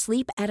 Helps you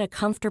sleep at a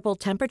comfortable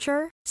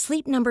temperature?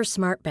 Sleep Number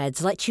Smart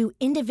Beds let you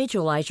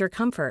individualize your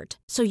comfort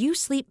so you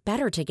sleep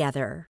better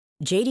together.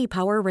 J.D.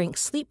 Power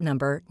ranks Sleep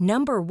Number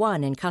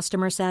 #1 in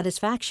customer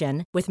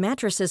satisfaction with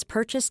mattresses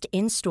purchased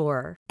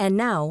in-store. And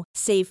now,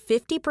 save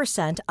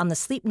 50% on the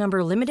Sleep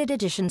Number Limited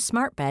Edition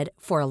Smart Bed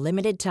for a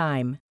limited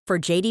time. For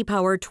J.D.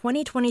 Power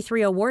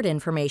 2023 award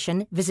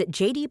information, visit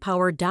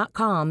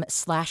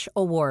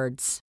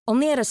jdpower.com/awards.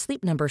 Only at a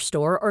Sleep Number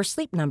store or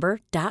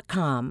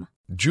sleepnumber.com.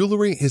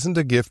 Jewelry isn't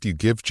a gift you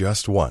give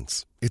just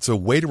once. It's a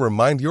way to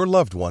remind your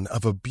loved one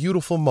of a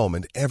beautiful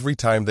moment every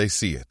time they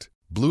see it.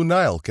 Blue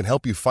Nile can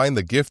help you find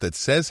the gift that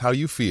says how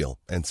you feel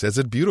and says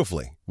it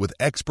beautifully, with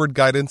expert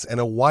guidance and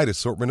a wide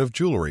assortment of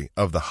jewelry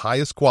of the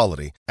highest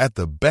quality at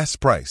the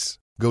best price.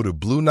 Go to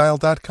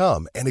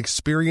BlueNile.com and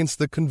experience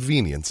the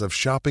convenience of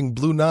shopping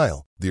Blue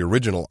Nile, the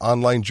original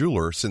online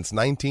jeweler since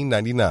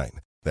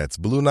 1999. That's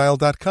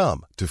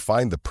BlueNile.com to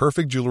find the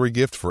perfect jewelry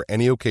gift for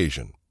any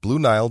occasion.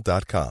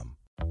 BlueNile.com.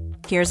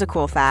 Here's a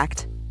cool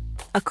fact.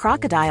 A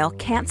crocodile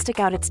can't stick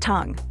out its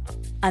tongue.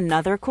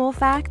 Another cool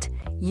fact,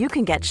 you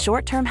can get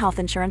short-term health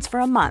insurance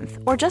for a month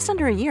or just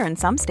under a year in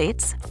some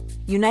states.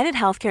 United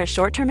Healthcare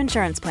short-term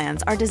insurance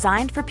plans are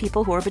designed for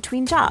people who are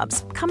between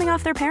jobs, coming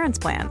off their parents'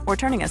 plan, or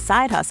turning a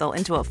side hustle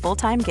into a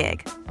full-time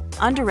gig.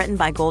 Underwritten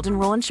by Golden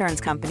Rule Insurance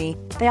Company,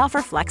 they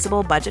offer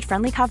flexible,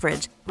 budget-friendly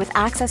coverage with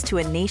access to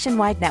a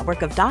nationwide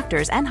network of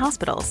doctors and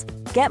hospitals.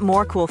 Get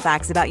more cool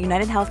facts about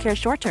United Healthcare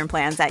short-term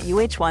plans at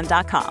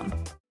uh1.com.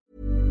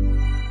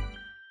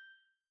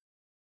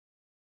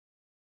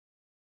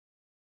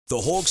 The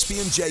Hawksby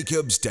and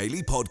Jacobs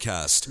Daily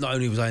Podcast. Not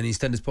only was I in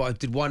EastEnders, but I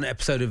did one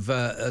episode of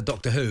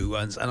Doctor Who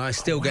once, and I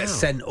still get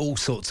sent all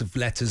sorts of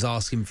letters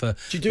asking for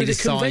do you do the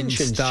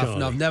convention stuff. Charlie?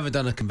 No, I've never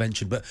done a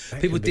convention, but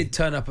people did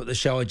turn up at the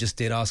show I just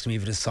did, asking me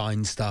for to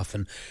sign stuff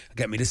and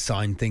get me to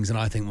sign things, and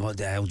I think, what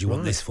the hell do you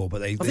want this for?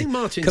 But I think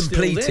Martin's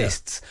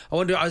completists.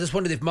 I just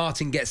wondered if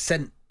Martin gets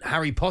sent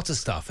Harry Potter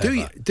stuff.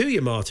 Do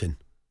you, Martin?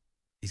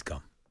 He's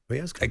gone. He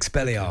has gone.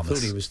 Expelliarmus. I thought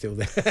he was still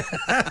there.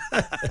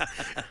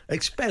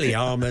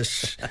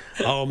 Expelliarmus,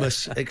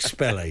 Armus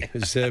Expelli,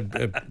 as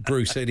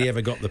Bruce said. He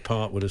ever got the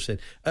part would have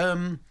said.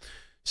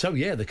 So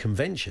yeah, the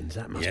conventions,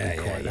 that must be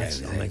quite.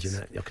 I imagine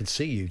that. I can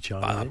see you,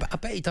 Charlie. I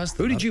bet he does.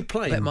 Who did you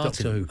play in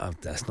Martin, Doctor Who?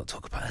 Let's not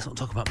talk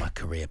about my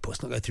career, but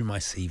let's not go through my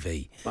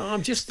CV. Well,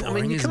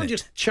 you can't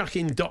just chuck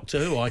in Doctor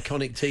Who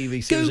iconic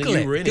TV series.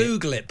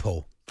 Google it,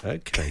 Paul.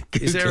 Okay.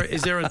 Is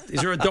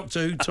there a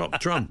Doctor Who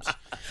top trumps?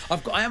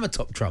 I am a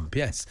top trump,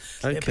 yes.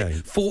 Okay.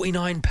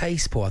 49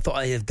 pace, Paul. I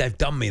thought they've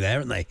done me there,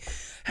 haven't they?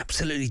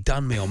 Absolutely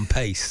done me on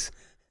pace.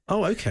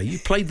 Oh, okay. You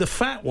played the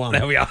fat one.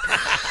 There we are.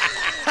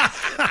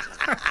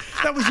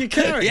 That was your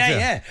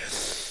character.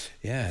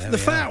 Yeah, the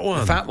fat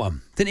one. The fat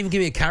one. Didn't even give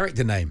me a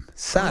character name.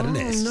 Sad, isn't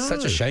it? It's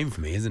such a shame for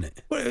me, isn't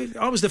it? Well,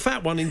 I was the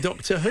fat one in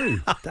Doctor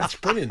Who. That's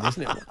brilliant,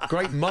 isn't it?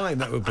 Great mind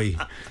that would be.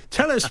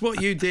 Tell us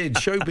what you did.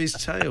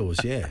 Showbiz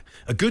Tales, yeah.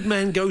 A Good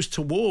Man Goes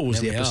to War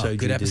was the episode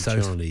Good you episode.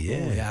 did, Charlie.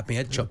 Yeah. I had my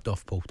head chopped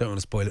off, Paul. Don't want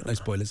to spoil it. No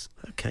spoilers.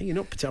 Okay,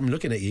 I'm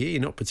looking at you.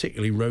 You're not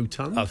particularly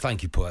rotund. Oh,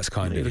 thank you, Paul. That's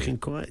kind of you. You're looking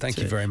quite... Thank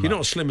you very much. You're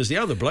not as slim as the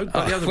other bloke,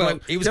 but the other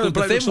bloke... He was called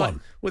the thin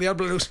one. The other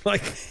bloke looks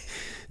like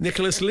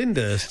Nicholas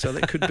Lyndhurst, so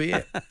that could be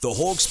it. The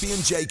Hawksby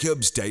and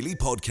Jacobs Daily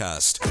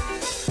Podcast.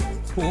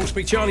 Well,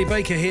 Hawksby, Charlie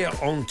Baker here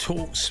on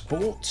Talk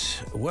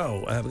Sport.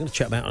 Well, we're going to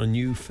chat about a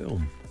new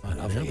film.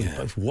 We've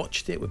both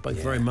watched it. We've both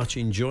very much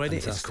enjoyed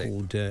it. It's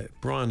called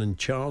Brian and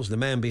Charles. The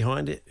man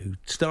behind it, who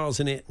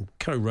stars in it and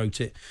co-wrote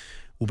it,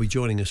 will be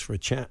joining us for a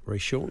chat very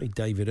shortly.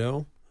 David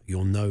Earl,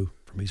 you'll know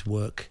from his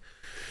work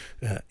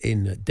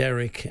in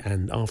Derek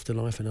and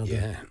Afterlife and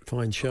other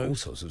fine shows. All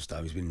sorts of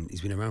stuff.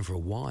 He's been around for a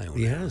while.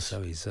 He has.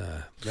 So he's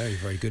very,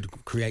 very good.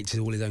 Creates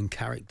all his own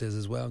characters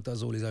as well.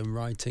 Does all his own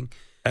writing.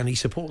 And he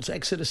supports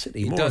Exeter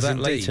City. More of that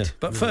later.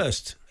 But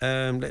first,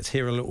 let's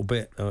hear a little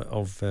bit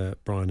of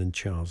Brian and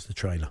Charles, the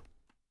trailer.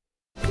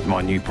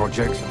 My new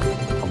project.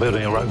 I'm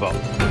building a robot.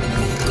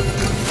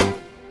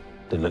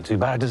 Didn't look too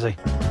bad, does he?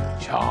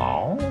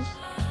 Charles?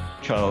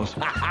 Charles.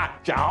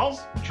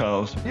 Charles?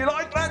 Charles. You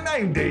like that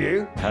name, do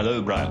you?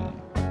 Hello,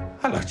 Brian.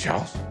 Hello,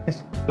 Charles.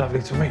 It's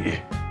lovely to meet you.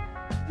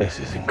 This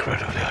is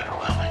incredibly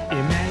overwhelming.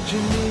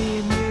 Imagine me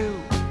and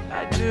you,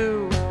 I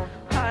do.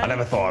 I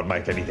never thought I'd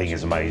make anything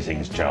as amazing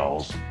as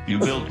Charles. You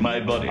built my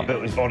body. I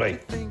built his body.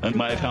 And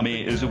my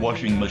tummy is a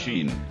washing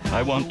machine.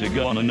 I want to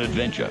go on an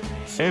adventure.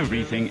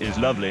 Everything is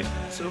lovely.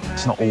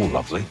 It's not all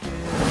lovely.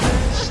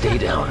 Stay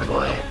down,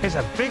 boy. There's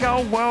a big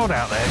old world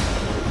out there.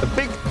 A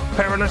big,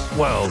 perilous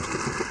world.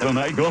 Oh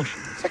my gosh.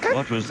 Okay.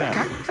 What was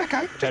that? It's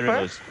okay.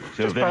 Perilous.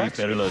 So Just very birds.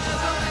 perilous.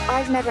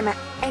 I've never met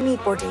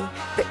anybody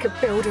that could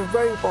build a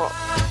robot.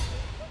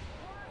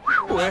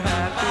 We're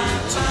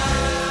happy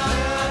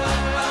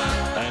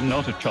I'm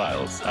not a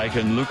child. I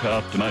can look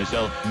after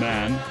myself,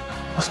 man.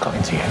 What's got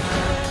into you?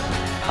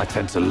 I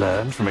tend to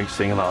learn from each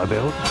thing that I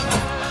build.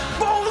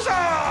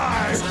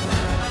 Bullseye!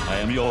 I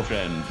am your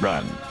friend,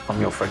 Brian.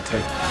 I'm your friend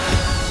too.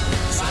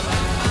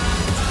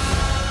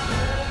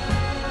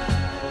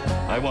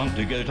 I want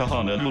to go to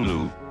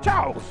Honolulu.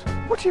 Charles,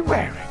 what are you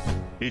wearing?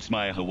 It's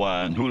my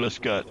Hawaiian hula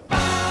skirt.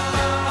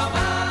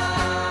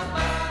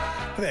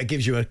 I think that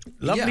gives you a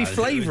lovely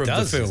flavour of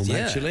the film,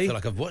 actually. I feel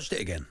like I've watched it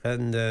again.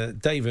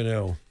 And David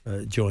Earl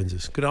joins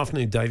us. Good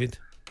afternoon, David.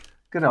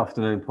 Good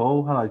afternoon,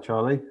 Paul. Hello,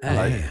 Charlie.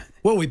 Hello. Hey.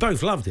 Well, we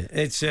both loved it.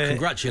 It's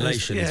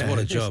congratulations! What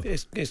a job!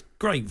 It's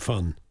great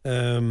fun.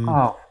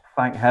 Oh,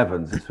 thank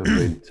heavens! This would have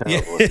been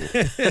terrible.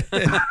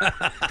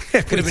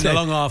 Could have been a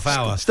long half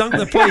hour. Stunk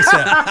the place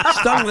out.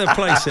 Stunk the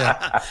place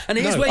out. And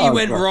here's where you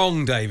went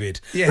wrong,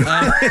 David.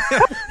 Yeah,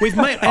 we've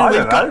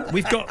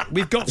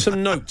got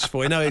some notes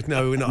for you.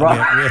 No, we're not.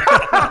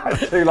 Right.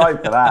 Too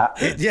late for that.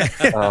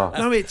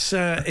 No,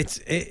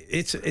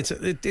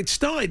 it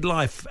started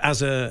life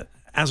as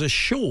a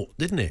short,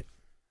 didn't it?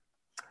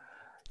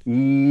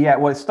 Yeah,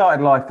 well, it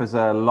started life as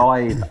a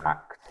live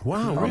act.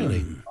 Wow,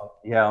 really?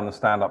 Yeah, on the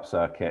stand-up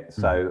circuit.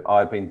 So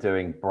I've been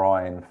doing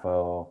Brian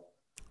for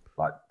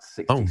like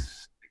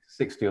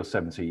 60 or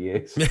 70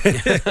 years.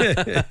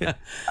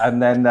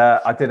 And then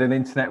I did an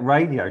internet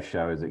radio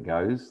show, as it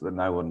goes, that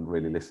no one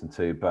really listened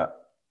to.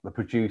 But the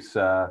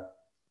producer,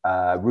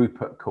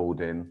 Rupert,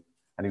 called in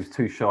and he was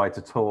too shy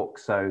to talk.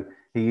 So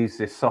he used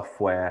this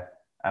software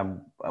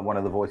and one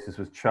of the voices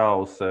was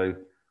Charles. So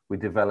we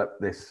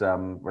developed this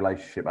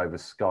relationship over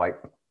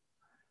Skype.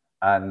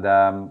 And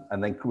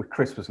then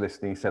Chris was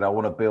listening. He said, "I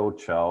want to build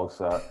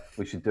Charles.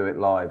 We should do it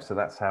live." So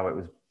that's how it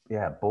was.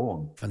 Yeah,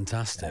 born.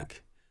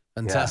 Fantastic.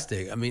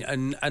 I mean,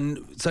 and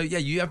so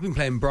you have been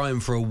playing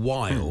Brian for a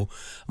while.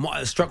 And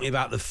what struck me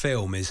about the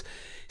film is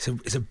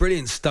it's a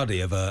brilliant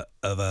study of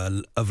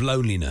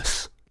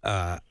loneliness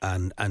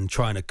and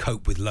trying to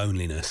cope with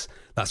loneliness.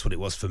 That's what it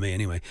was for me,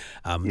 anyway.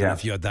 I don't know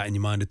if you had that in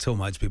your mind at all.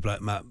 Might just be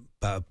like Matt,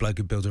 about a bloke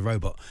who builds a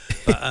robot.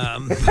 But,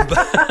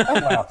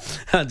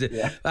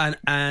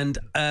 and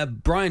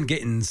Brian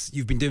Gittins,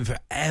 you've been doing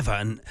forever,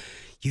 and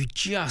you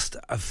just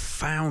have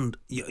found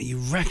you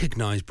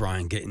recognise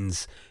Brian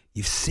Gittins.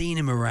 You've seen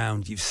him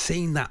around. You've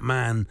seen that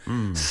man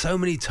so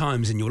many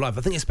times in your life.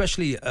 I think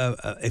especially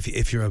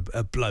if you're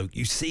a bloke,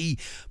 you see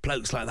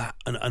blokes like that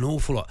an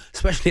awful lot,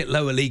 especially at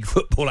lower league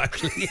football,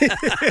 actually.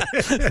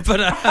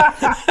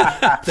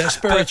 But their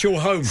spiritual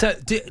home. So,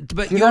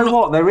 but you know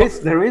what? There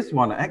is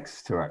one at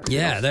Exeter, actually.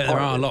 Yeah, there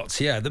are lots.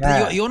 Yeah,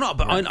 but you're not.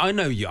 But I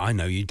know you. I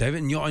know you,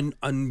 David,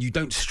 and you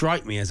don't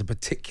strike me as a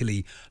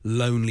particularly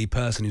lonely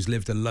person who's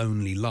lived a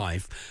lonely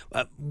life.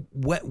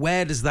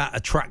 Where does that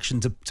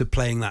attraction to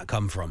playing that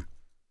come from?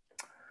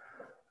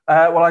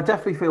 Well, I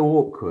definitely feel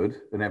awkward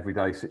in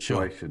everyday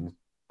situations. Sure.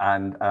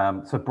 And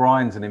so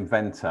Brian's an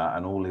inventor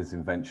and all his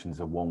inventions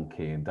are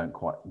wonky and don't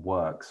quite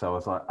work. So I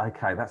was like,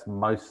 okay, that's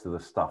most of the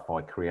stuff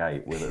I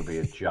create, whether it be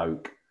a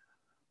joke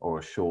or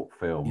a short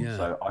film. Yeah.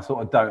 So I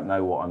sort of don't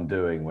know what I'm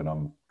doing when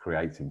I'm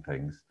creating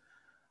things.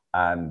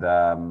 And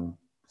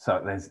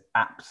so there's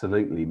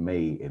absolutely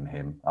me in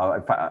him.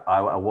 In fact,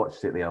 I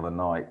watched it the other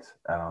night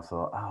and I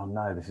thought, oh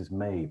no, this is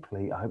me.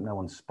 Please, I hope no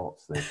one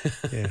spots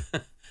this. Yeah.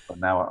 But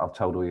now I've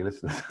told all your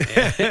listeners.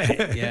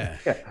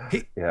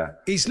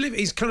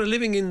 He's kind of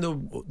living in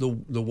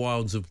the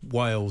wilds of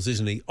Wales,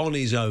 isn't he? On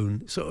his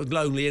own, sort of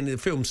lonely. And the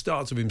film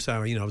starts with him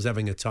saying, I was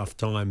having a tough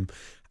time.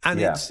 And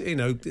it's,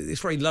 this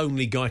very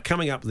lonely guy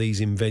coming up with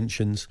these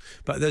inventions.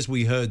 But as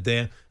we heard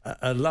there,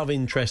 a love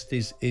interest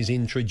is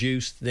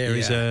introduced.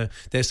 There's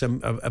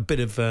some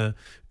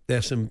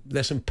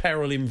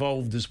peril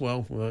involved as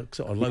well,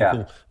 sort of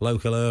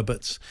local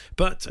Herberts.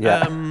 But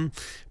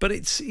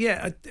it's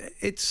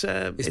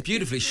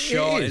beautifully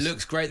shot. It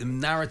looks great. The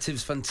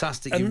narrative's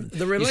fantastic. And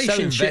the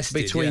relationship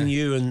between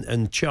you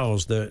and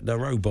Charles, the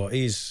robot,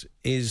 is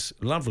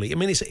lovely. I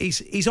mean,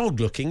 he's odd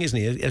looking, isn't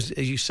he? As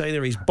you say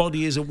there, his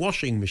body is a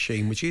washing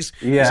machine, which is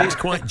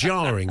quite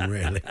jarring,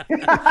 really.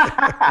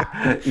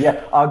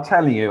 Yeah, I'm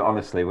telling you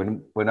honestly,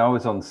 when I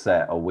was on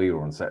set, or we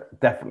were on set,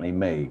 definitely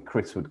me,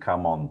 Chris would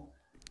come on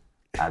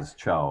as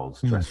Charles,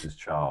 dressed as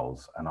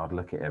Charles, and I'd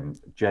look at him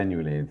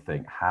genuinely and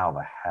think, how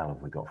the hell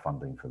have we got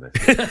funding for this?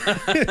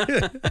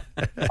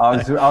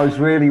 I was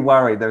really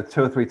worried. There were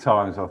 2 or 3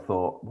 times I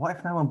thought, what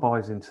if no one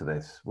buys into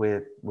this?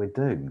 We're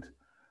doomed.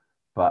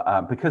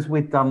 But because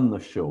we'd done the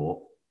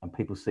short and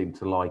people seemed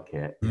to like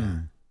it,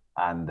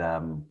 and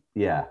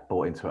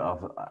bought into it,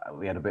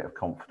 we had a bit of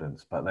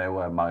confidence, but there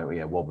were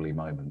wobbly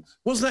moments.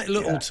 Was that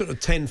little sort of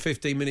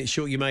 10-15 minute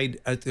short you made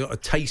a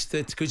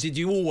taster? Because did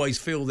you always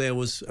feel there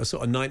was a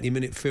sort of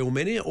 90-minute film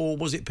in it, or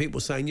was it people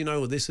saying,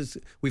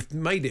 we've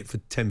made it for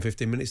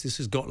 10-15 minutes, this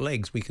has got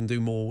legs, we can do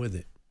more with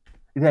it?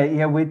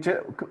 Yeah, we've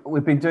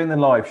been doing the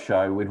live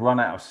show, we'd run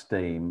out of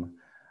steam,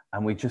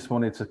 and we just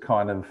wanted to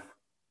kind of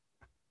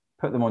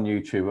put them on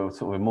YouTube or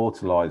sort of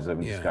immortalise them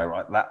and just go,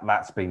 right,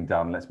 that's been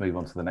done, let's move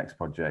on to the next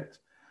project.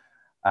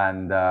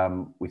 And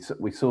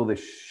we saw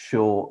this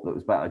short that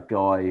was about a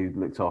guy who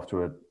looked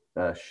after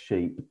a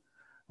sheep. And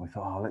we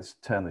thought, let's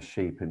turn the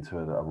sheep into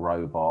a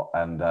robot.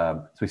 And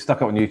so we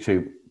stuck it on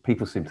YouTube.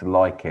 People seemed to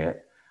like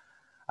it.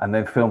 And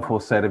then Film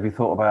Force said, have you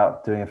thought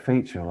about doing a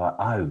feature? We're like,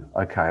 oh,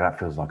 okay, that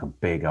feels like a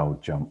big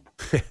old jump.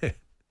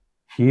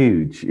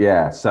 Huge,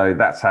 yeah. So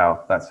that's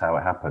how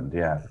it happened,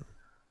 yeah.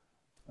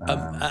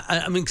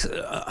 I mean,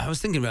 I was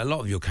thinking about a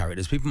lot of your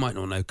characters. People might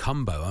not know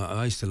Cumbo.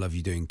 I used to love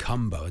you doing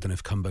Cumbo. I don't know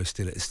if Cumbo is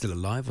still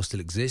alive or still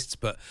exists,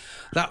 but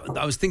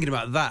I was thinking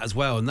about that as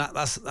well. And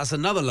that's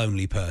another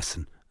lonely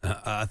person.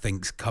 I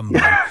think Cumbo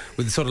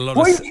with sort of a lot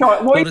what of.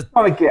 What are you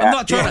trying to get? I'm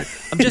not trying to.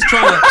 I'm just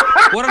trying to.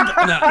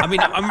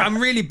 I'm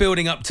really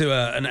building up to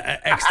an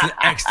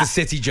Exeter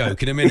City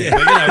joke in a minute.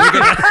 But, we're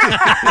gonna...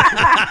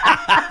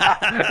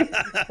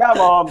 Come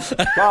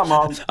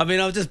on. I mean,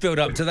 I'll just build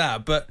up to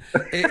that, but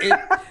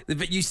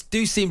but you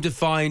do seem to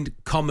find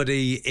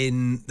comedy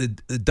in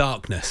the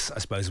darkness. I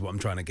suppose is what I'm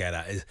trying to get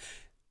at is.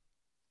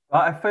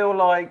 I feel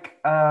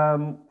like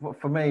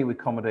for me with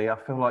comedy, I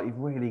feel like you've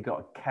really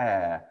got to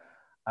care.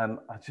 And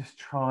I just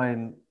try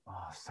and,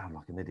 I sound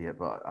like an idiot,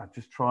 but I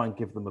just try and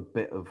give them a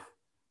bit of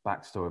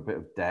backstory, a bit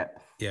of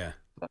depth. Yeah.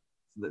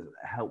 That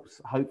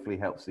hopefully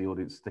helps the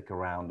audience stick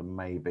around and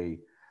maybe,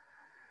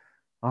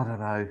 I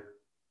don't know.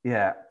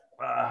 Yeah.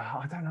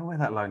 I don't know where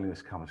that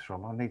loneliness comes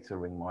from. I need to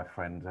ring my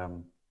friend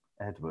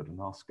Edward and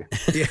ask him.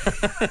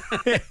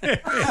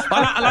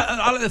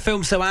 I like the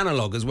film so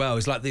analog as well.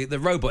 It's like the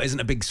robot isn't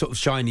a big sort of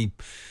shiny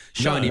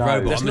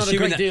robot. There's not a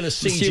great deal of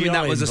CGI assuming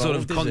that was a sort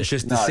of involved,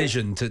 conscious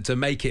decision to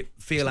make it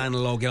feel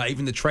analog. Like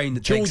even the train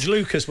that George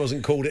Lucas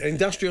wasn't called it.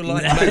 Industrial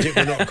Light and Magic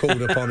were not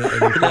called upon it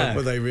anymore,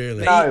 were they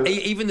really? No.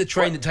 Even the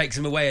train that takes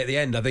him away at the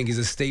end, I think, is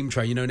a steam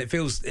train. And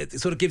it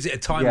sort of gives it a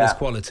timeless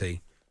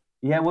quality.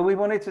 Yeah, well, we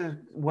wanted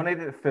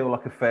it to feel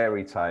like a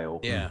fairy tale.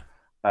 Yeah.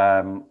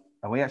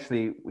 And we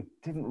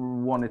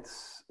didn't want it.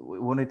 We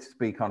wanted it to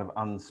be kind of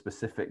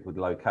unspecific with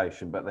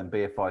location, but then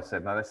BFI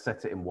said, "No, let's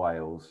set it in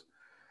Wales."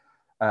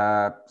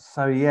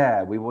 So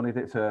yeah, we wanted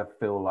it to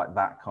feel like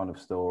that kind of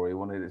story. We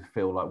wanted it to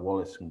feel like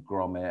Wallace and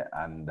Gromit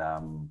and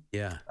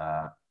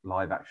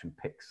live action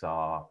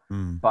Pixar.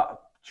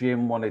 But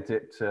Jim wanted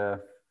it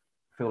to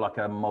feel like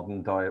a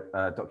modern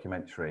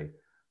documentary,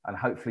 and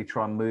hopefully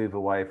try and move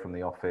away from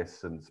The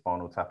Office and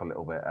Spinal Tap a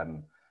little bit,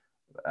 and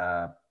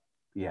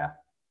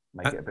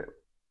make it a bit.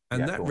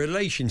 And that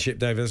relationship,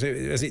 Dave, as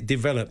it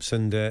develops,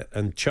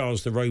 and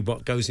Charles the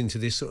robot goes into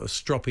this sort of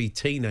stroppy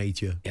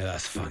teenager. Yeah,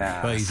 that's funny.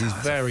 Phase is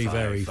very,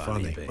 very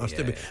funny.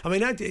 I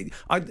mean,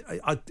 I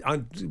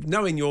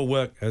knowing your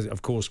work,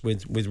 of course,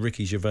 with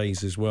Ricky Gervais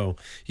as well,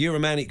 you're a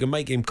man who can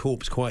make him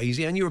corpse quite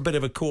easy, and you're a bit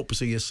of a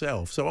corpser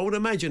yourself. So I would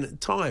imagine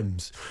at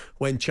times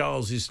when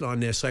Charles is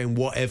lying there saying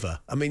whatever.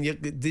 I mean,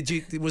 did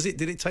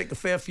it take a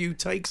fair few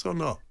takes or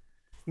not?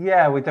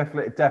 Yeah, we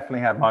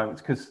definitely had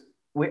moments because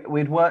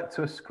we'd work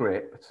to a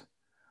script,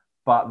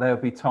 but there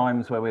would be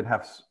times where we'd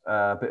have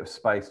a bit of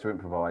space to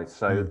improvise.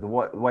 So the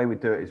way we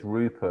do it is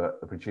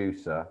Rupert, the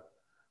producer,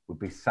 would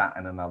be sat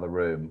in another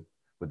room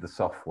with the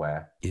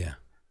software. Yeah.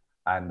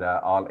 And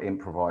I'll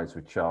improvise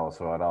with Charles.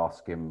 So I'd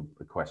ask him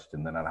the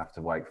question, then I'd have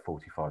to wait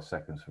 45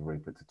 seconds for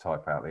Rupert to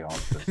type out the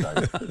answer. So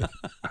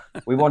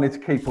we wanted to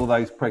keep all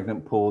those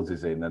pregnant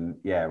pauses in. And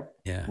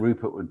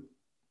Rupert would,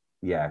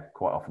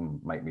 quite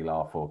often make me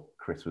laugh, or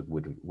Chris would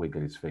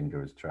wiggle his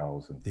finger as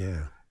Charles. And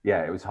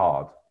it was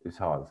hard.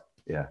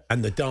 Yeah.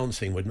 And the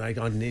dancing would make,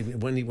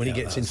 when he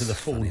gets into the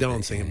full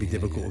dancing, it'd be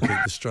difficult to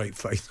keep the straight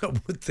face. I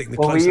would think.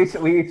 We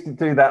used to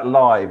do that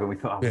live, and we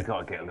thought, we've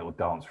got to get a little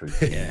dance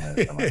routine.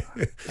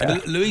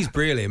 And Louise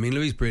Brealey,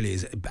 Louise Brealey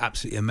is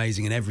absolutely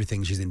amazing in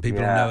everything she's in.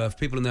 People know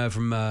her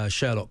from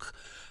Sherlock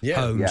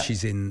Holmes.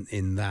 She's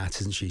in that,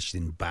 isn't she? She's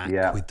in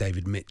Back with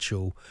David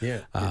Mitchell.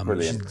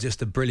 She's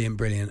just a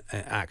brilliant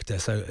actor.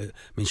 So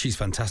she's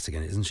fantastic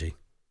in it, isn't she?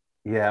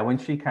 Yeah, when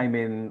she came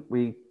in,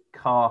 we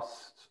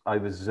cast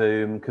over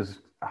Zoom because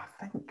I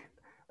think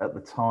at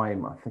the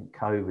time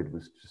COVID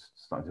was just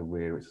starting to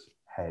rear its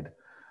head,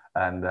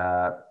 and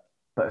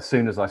but as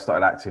soon as I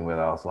started acting with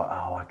her, I was like,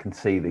 I can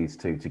see these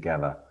two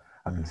together.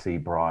 I can see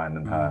Brian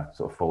and her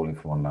sort of falling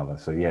for one another.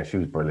 So yeah, she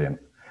was brilliant.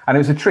 And it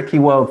was a tricky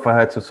world for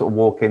her to sort of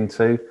walk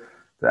into,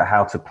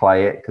 how to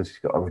play it, because she's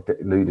got a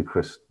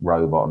ludicrous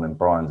robot, and then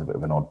Brian's a bit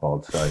of an odd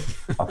bod. So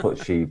I thought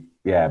she,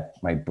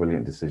 made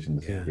brilliant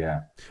decisions.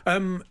 Yeah.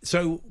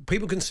 So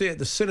people can see it at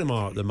the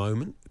cinema at the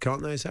moment,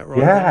 can't they? Is that right?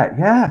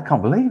 Yeah. I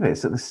can't believe it.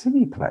 It's at the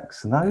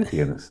Cineplex in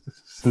Odeon. It's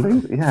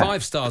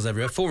 5 stars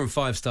everywhere, 4 and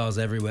 5 stars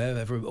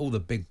everywhere. All the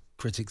big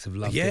critics have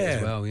loved it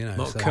as well.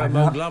 Mark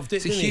Kermode loved it.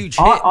 It's a huge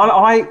hit.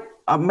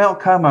 Mel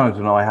Kermode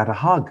and I had a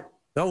hug.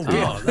 Oh,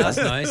 dear. That's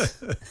nice.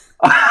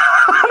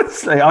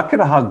 Honestly, I could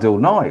have hugged all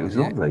night. It was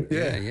lovely.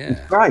 Yeah.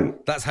 It's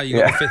great. That's how you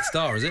got the 5th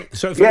star, is it?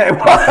 So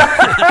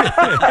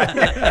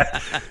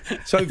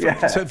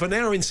for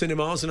now in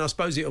cinemas, and I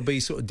suppose it'll be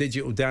sort of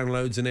digital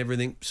downloads and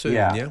everything soon.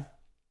 Yeah.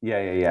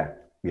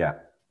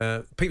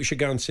 People should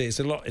go and see it.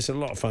 It's a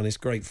lot of fun. It's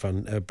great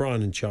fun.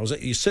 Brian and Charles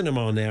at your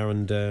cinema now,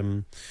 and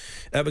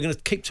we're going to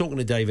keep talking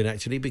to David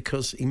actually,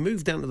 because he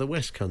moved down to the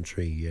West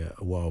Country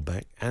a while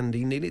back, and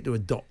he needed to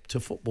adopt a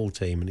football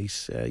team. And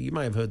he's you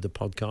may have heard the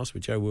podcast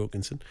with Joe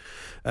Wilkinson,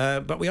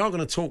 but we are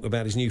going to talk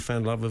about his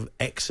newfound love of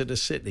Exeter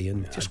City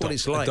and just what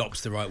it's like. Adopt's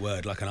the right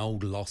word, like an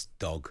old lost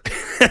dog.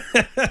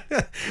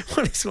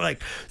 What it's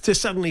like to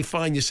suddenly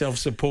find yourself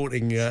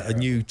supporting a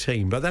new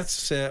team. But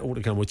that's all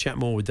to come. We'll chat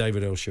more with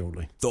David Earl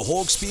shortly. The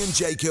Hawksby and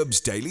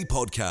Jacobs Daily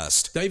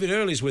Podcast. David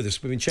Earl is with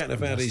us. We've been chatting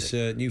about his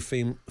new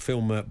film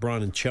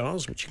Brian and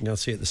Charles, which you can go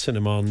see at the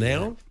cinema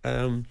now.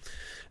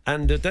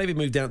 And David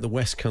moved out to the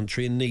West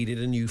Country and needed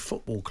a new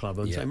football club.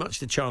 And so much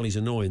to Charlie's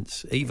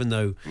annoyance, even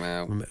though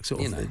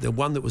the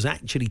one that was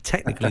actually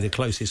technically the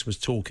closest was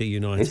Torquay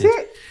United.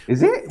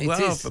 Is it?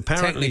 Well,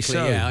 apparently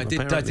so. Yeah, I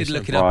did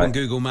look it up on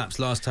Google Maps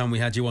last time we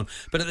had you on.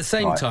 But at the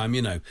same time,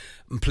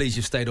 I'm pleased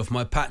you've stayed off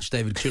my patch,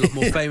 David, because you're a lot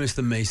more famous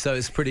than me, so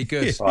it's pretty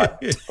good.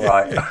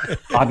 Right.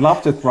 I'd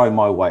love to throw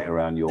my weight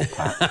around your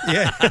patch.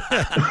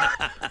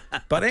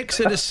 But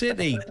Exeter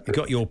City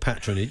got your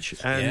patronage,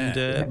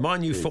 and My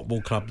New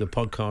Football Club, the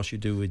podcast you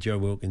do with Joe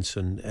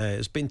Wilkinson,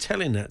 has been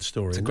telling that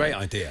story. It's a great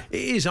idea.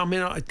 It is. I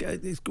mean,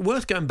 it's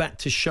worth going back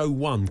to show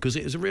one, because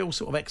it was a real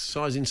sort of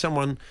exercise in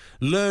someone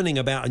learning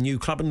about a new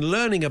club and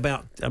learning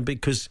about,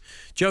 because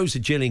Joe's a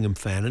Gillingham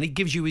fan, and he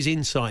gives you his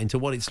insight into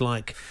what it's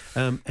like,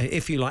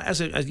 if you like,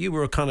 as you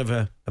were a kind of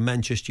a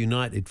Manchester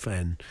United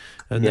fan,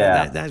 and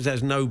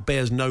that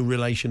bears no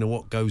relation to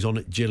what goes on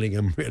at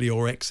Gillingham, really,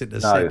 or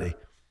Exeter City.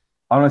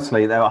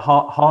 Honestly, there are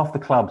half the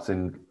clubs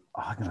in.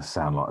 I'm going to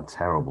sound like a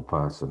terrible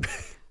person.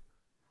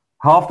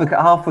 half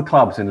the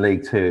clubs in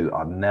League Two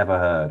I've never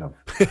heard of.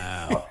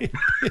 Wow.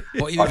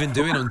 What are you even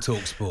doing on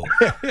TalkSport?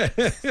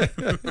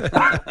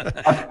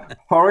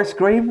 Forest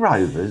Green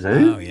Rovers.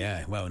 Who? Oh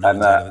yeah. Well, no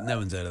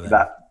one's heard of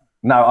that.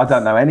 No, I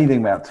don't know anything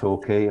about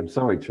Torquay. I'm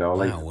sorry,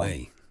 Charlie. No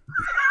way.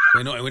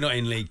 We're not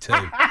in League Two.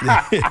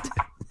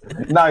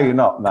 No, you're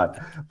not. No,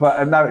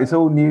 but no, it's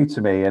all new to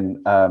me,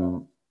 and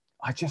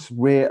I just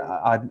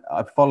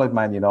I followed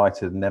Man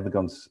United, never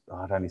gone.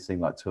 I'd only seen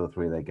like 2 or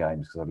 3 of their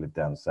games because I lived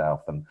down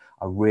south, and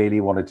I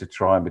really wanted to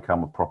try and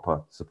become a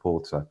proper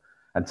supporter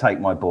and take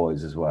my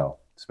boys as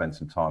well, spend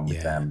some time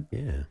with them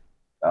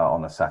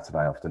on a Saturday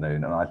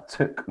afternoon. And I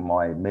took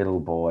my middle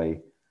boy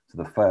to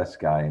the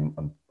first game,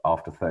 and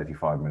after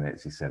 35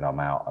 minutes, he said, "I'm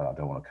out. I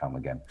don't want to come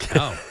again."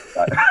 Oh.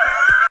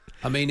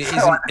 I mean, it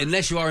isn't,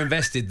 unless you are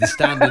invested, the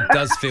standard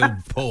does feel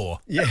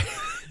poor. Yeah.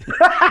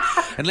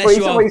 Unless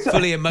you are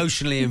fully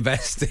emotionally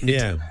invested.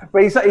 Yeah.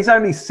 But he's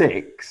only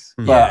 6.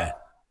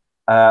 But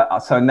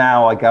so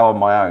now I go on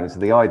my own. So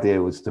the idea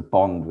was to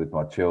bond with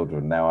my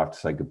children. Now I have to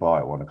say goodbye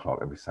at 1 o'clock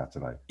every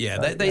Saturday. Yeah,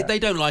 so, they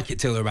don't like it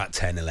till they're about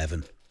 10,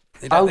 11.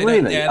 They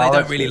really? They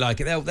don't really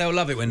like it. They'll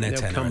love it when they're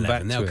 10 or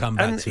 11. They'll come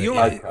back to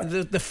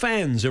it. The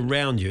fans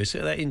around you, so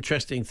that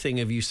interesting thing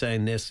of you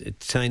saying this,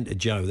 saying to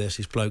Joe, there's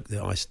this bloke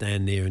that I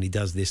stand near and he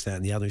does this, that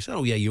and the other. He said,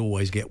 oh yeah, you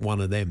always get one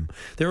of them.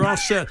 There are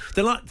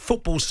they're like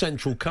football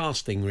central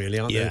casting, really,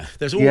 aren't they?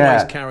 There's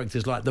always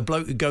characters like the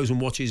bloke who goes and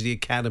watches the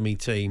academy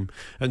team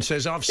and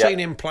says, I've seen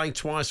him play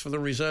twice for the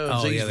reserves.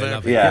 Oh, He's they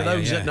love it.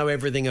 Those that know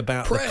everything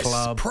about the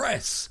club.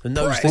 And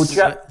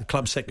the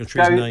club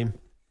secretary's name.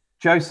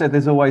 Joe said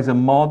there's always a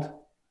mod.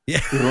 Yeah,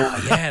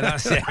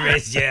 there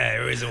is. Yeah,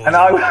 there is always. And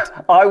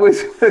I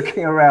was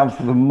looking around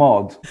for the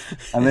mod,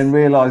 and then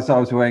realised I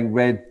was wearing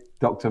red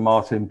Dr.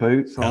 Martin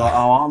boots. I'm like,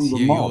 I'm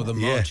the mod. You're the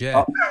mod,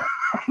 yeah.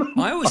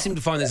 I always seem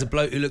to find there's a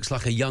bloke who looks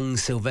like a young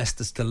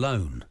Sylvester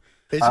Stallone.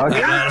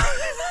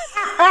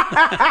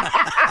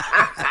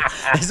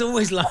 It's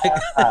always like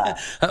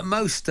at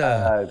most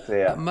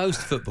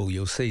football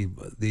you'll see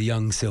the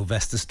young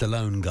Sylvester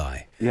Stallone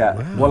guy. Yeah.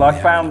 Wow. Well, I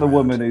found the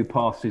woman who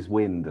passes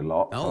wind a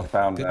lot. Oh, I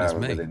found goodness her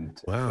me. within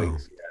 2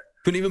 weeks.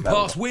 Couldn't even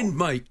pass wind,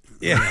 mate.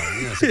 Yeah,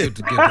 that's a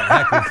good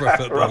heckle for a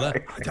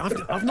footballer. Right.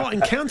 I've not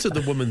encountered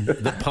the woman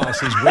that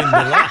passes wind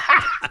a lot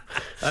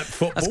at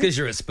football. That's because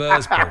you're at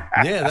Spurs, Paul.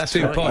 Yeah, that's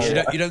too right. posh.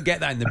 You don't get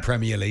that in the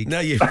Premier League.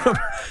 No,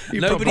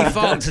 nobody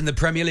farts in the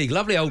Premier League.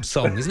 Lovely old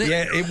song, isn't it?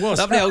 Yeah, it was.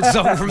 Lovely old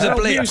song from the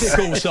Blitz.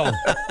 Musical song.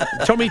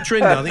 Tommy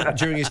Trinder, I think,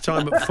 during his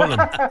time at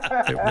Fulham.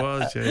 It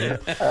was,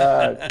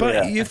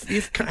 but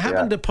you've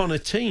happened upon a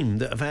team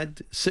that have had.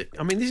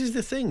 I mean, this is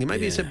the thing.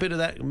 Maybe it's a bit of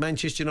that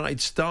Manchester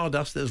United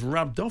stardust that's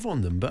rubbed off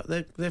on them, but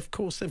of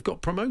course they've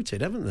got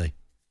promoted, haven't they?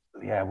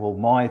 Yeah, well,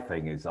 my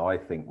thing is, I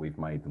think we've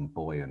made them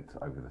buoyant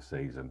over the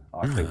season.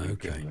 I think we've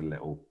given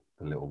the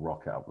little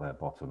rocket up their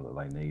bottom that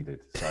they needed.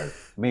 So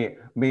me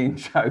and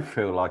Joe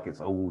feel like it's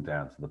all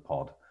down to the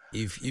pod.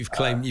 You've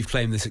claimed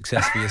the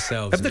success for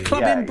yourselves. Have the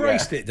club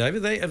embraced it,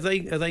 David?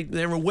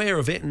 They're aware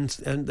of it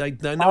and they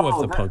know of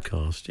the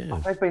podcast.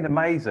 Yeah, they've been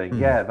amazing.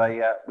 Yeah,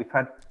 we've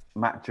had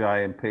Matt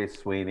J and Piers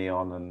Sweeney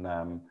on and.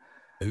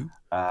 Who?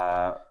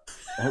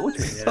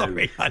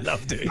 Sorry, I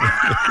love doing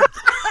that.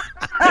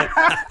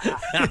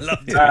 I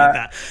love doing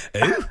that.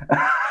 Who?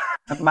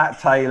 Matt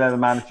Taylor, the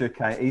manager,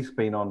 he's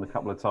been on a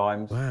couple of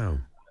times. Wow.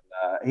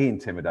 He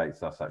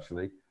intimidates us,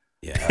 actually.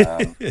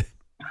 Yeah.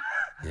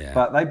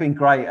 But they've been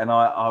great, and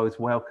I was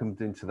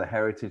welcomed into the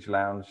Heritage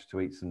Lounge to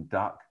eat some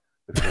duck.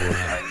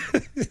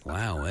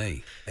 Wow,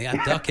 they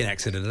had duck in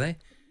Exeter, did they?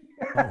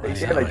 They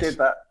did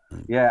that.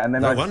 Yeah, and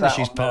then no wonder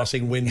she's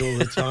passing wind all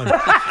the time.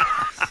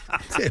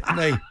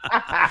 Me.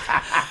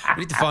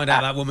 We need to find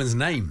out that woman's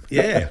name.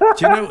 Yeah. Do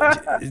you know?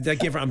 They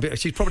give her.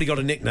 She's probably got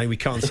a nickname we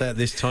can't say at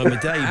this time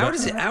of day. How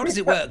does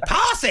it work?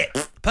 Pass it.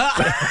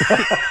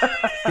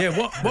 Yeah.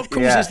 What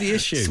causes the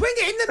issue? Swing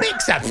it in the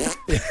mixer.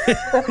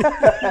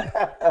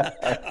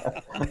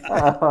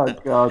 Oh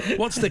God.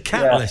 What's the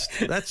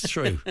catalyst? That's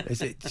true.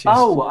 Is it? Did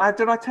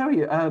I tell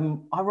you?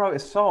 I wrote a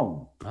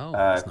song. Oh,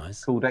 that's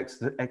nice. Called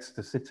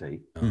Exeter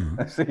City. So,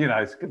 it's a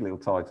good little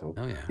title.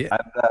 Oh yeah.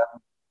 And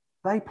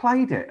they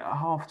played it at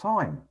half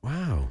time.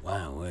 Wow.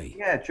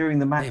 Yeah, during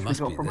the match. They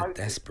must be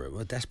desperate.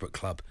 We're a desperate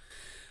club.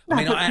 No,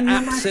 I mean, I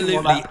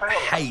absolutely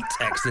hate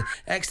Exeter.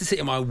 Exeter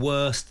City are my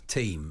worst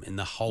team in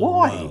the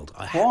whole world.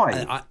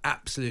 Why? I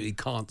absolutely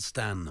can't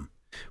stand them.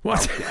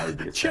 What?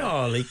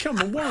 Charlie, come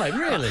on, why?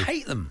 Really? I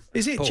hate them.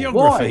 Is it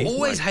geography?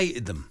 Always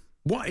hated them.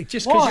 Why?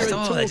 Just because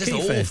you're they're just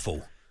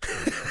awful.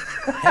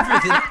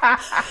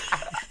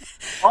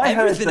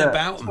 Everything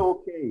about them.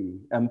 Torquay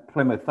and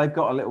Plymouth, they've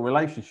got a little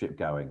relationship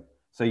going.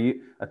 So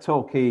a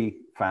Torquay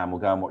fan will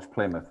go and watch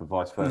Plymouth or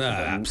vice versa. No,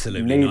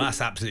 absolutely not.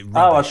 That's absolute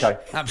rubbish. Oh, okay.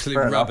 Absolute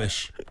Fair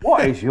rubbish. Enough.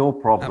 What is your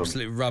problem?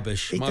 Absolute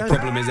rubbish. My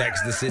problem is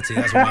Exeter City.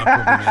 That's what my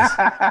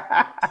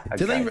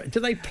problem is. Do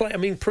they play? I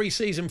mean,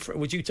 pre-season?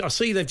 I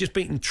see they've just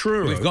beaten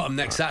Truro. We've got them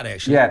next Saturday,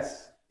 actually.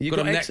 Yes. You've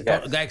got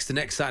Exeter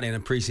next Saturday in a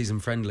pre-season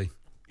friendly.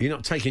 You're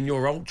not taking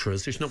your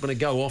ultras. It's not going to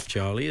go off,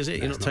 Charlie, is it?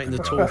 You're not taking the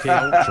Torquay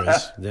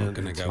ultras. They're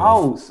going to go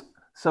off.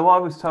 So I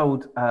was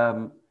told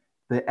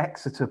the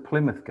Exeter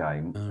Plymouth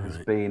game has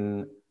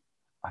been.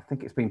 I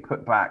think it's been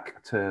put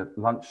back to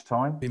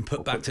lunchtime. Been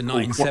put back to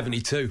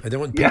 1972. They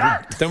don't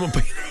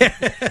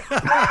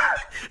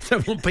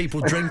want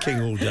people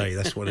drinking all day.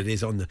 That's what it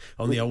is on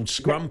the old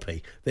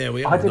scrumpy. There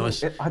we are. I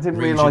didn't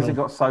realise it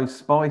got so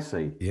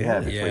spicy.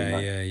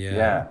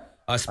 Yeah.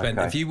 I spent.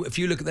 Okay. If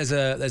you look at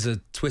there's a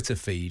Twitter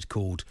feed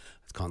called,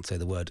 I can't say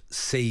the word,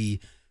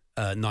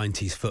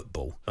 C90s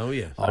football. Oh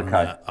yeah.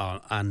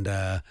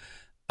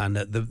 And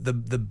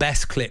the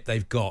best clip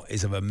they've got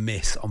is of a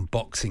miss on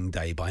Boxing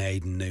Day by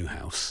Aidan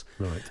Newhouse.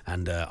 Right.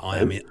 And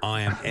and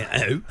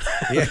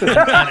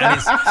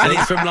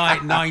it's from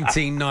like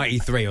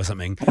 1993 or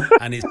something.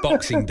 And it's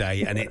Boxing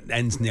Day and it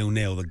ends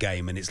 0-0 the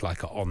game and it's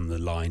like on the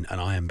line and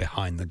I am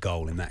behind the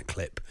goal in that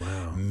clip.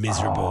 Wow.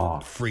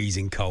 Miserable,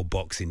 freezing cold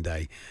Boxing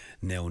Day,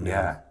 0-0.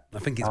 Yeah. I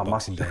think it's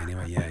Boxing Day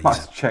anyway. Yeah,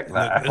 must check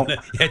that out.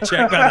 Yeah,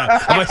 check that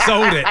out. Have I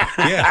sold it?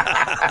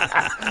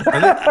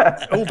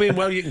 Yeah. All being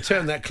well, you can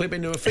turn that clip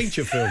into a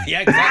feature film.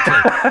 Yeah, exactly.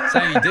 That's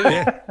how you do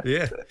it.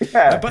 Yeah.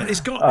 But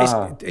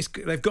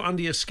they've got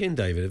under your skin,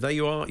 David.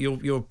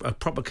 You're a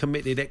proper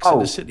committed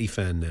Exeter City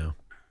fan now.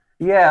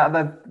 Yeah.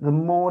 The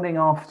morning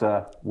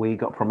after we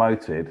got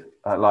promoted,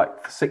 at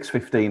like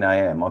 6:15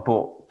 a.m., I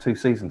bought 2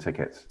 season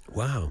tickets.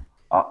 Wow.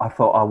 I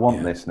thought I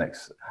want this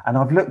next, and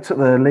I've looked at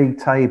the league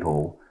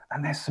table.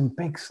 And there's some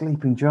big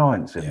sleeping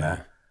giants in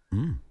there.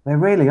 Mm. There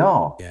really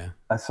are. Yeah.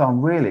 So I'm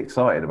really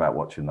excited about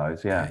watching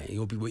those. Yeah.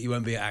 You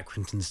won't be at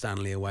Accrington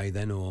Stanley away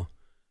then, or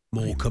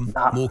Morecambe?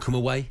 Morecambe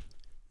away?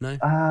 No.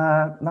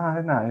 No.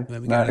 No.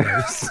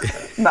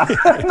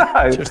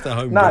 Just the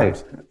home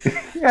games.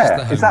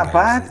 Yeah. Is that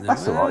bad?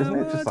 That's all right, isn't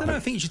it? I don't know.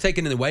 I think you should take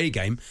it in an away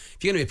game.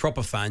 If you're going to be a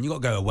proper fan, you've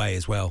got to go away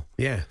as well.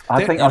 Yeah.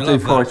 I think I'll do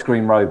Forest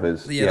Green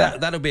Rovers. Yeah.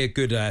 That'll be a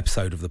good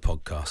episode of the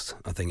podcast.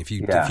 I think if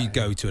you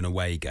go to an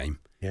away game.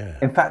 Yeah.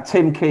 In fact,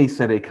 Tim Key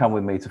said he'd come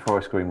with me to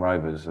Forest Green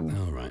Rovers and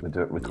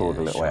record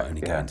a little bit.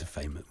 Only going to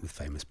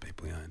famous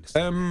people. Yeah, I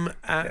understand.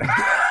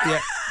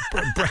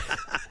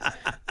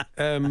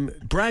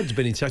 Brad's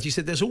been in touch. He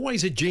said there's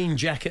always a jean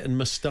jacket and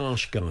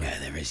moustache guy. Yeah,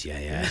 there is.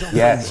 Yeah.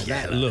 Yes.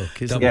 That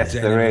look. Yes,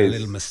 there is. A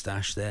little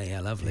moustache there.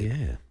 Yeah, lovely.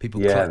 Yeah.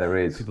 There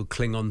is. People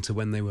cling on to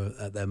when they were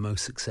at their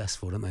most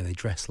successful, don't they? They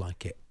dress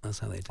like it. That's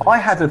how they do. I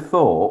had a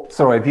thought.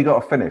 Sorry, have you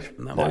got to finish?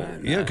 No.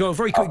 Yeah, go on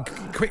very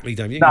quickly,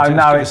 David.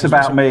 No, it's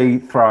about me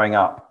throwing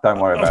up. Don't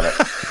worry about it.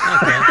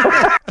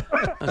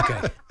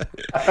 Okay.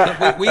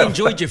 Look, we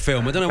enjoyed your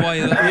film. I don't know why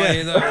you're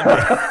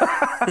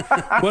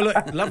Well,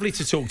 look, lovely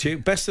to talk to you.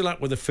 Best of luck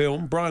with the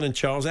film. Brian and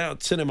Charles out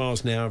at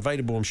cinemas now.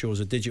 Available, I'm sure, as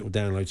a digital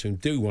download. So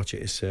do watch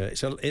it.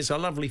 It's a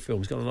lovely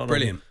film. It's got a lot of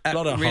really heart,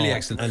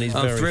 excellent. And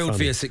I'm thrilled funny.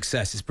 for your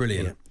success. It's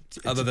brilliant. Yeah.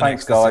 Other than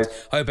Thanks, guys.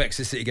 I hope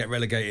Exeter City get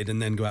relegated and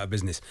then go out of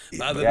business.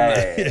 But other than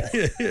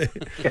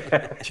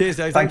that, cheers,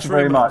 Dave. Thanks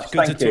very much.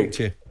 Good to talk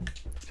to you.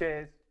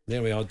 Cheers.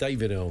 There we are,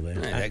 David Earl there.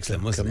 Yeah,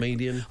 excellent, wasn't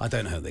comedian. It? I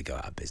don't know how they go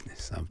out of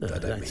business.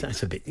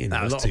 That's a bit. A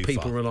lot of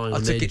people relying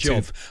on their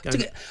job. I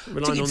took it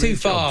too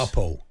far,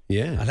 Paul.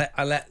 Yeah.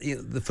 I let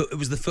it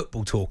was the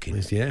football talking.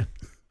 Yeah.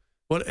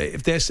 Well,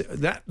 if there's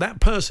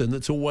that person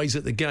that's always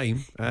at the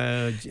game,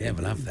 we'll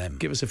have them.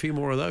 Give us a few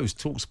more of those.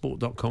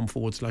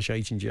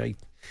 Talksport.com/H&J.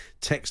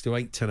 Text to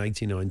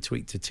 81089.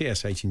 Tweet to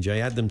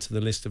TSH&J. Add them to the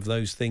list of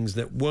those things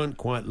that weren't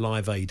quite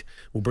Live Aid.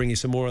 We'll bring you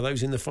some more of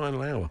those in the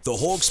final hour. The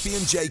Hawksbee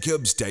and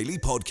Jacobs Daily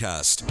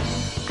Podcast.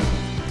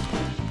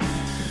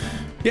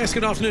 Yes,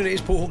 good afternoon. It is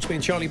Paul Hawksbee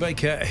and Charlie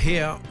Baker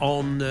here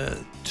on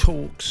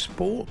Talk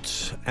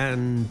Sport.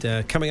 And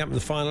coming up in the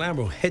final hour,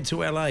 we'll head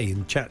to LA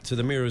and chat to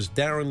the Mirror's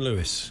Darren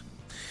Lewis.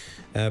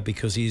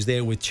 Because he's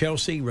there with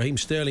Chelsea. Raheem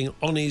Sterling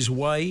on his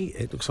way.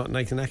 It looks like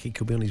Nathan Ake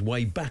could be on his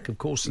way back, of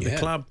course, to the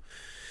club.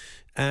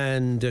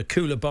 And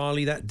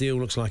Koulibaly, that deal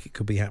looks like it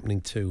could be happening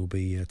too. We'll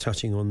be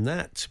touching on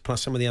that,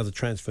 plus some of the other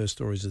transfer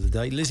stories of the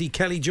day. Lizzie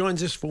Kelly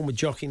joins us, former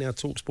jockey, now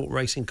TalkSport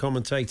racing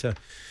commentator,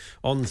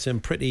 on some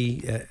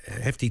pretty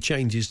hefty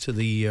changes to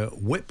the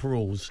whip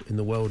rules in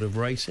the world of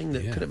racing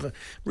that could have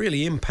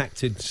really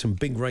impacted some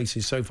big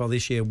races so far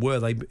this year, were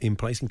they in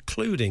place,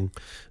 including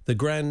the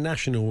Grand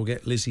National. We'll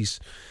get Lizzie's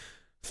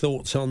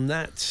thoughts on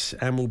that,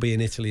 and we'll be in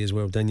Italy as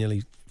well.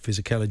 Daniele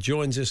Fisichella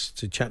joins us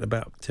to chat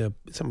about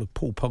some of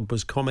Paul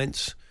Pogba's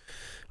comments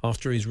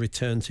after his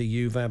return to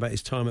Juve about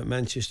his time at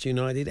Manchester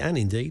United, and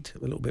indeed a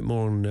little bit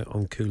more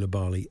on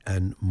Koulibaly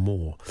and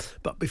more.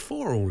 But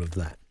before all of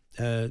that,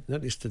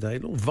 noticed today a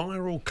little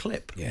viral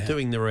clip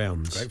doing the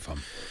rounds. Great fun.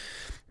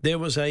 There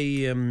was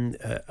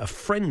a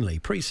friendly,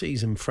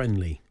 pre-season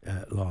friendly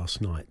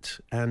last night,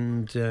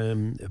 and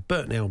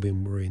Burton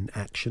Albion were in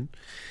action,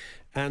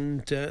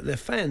 and their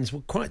fans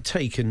were quite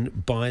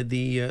taken by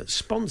the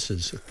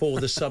sponsors for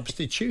the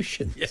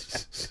substitutions.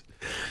 Yes.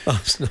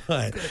 Last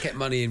night. You've got to get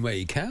money in where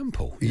you can,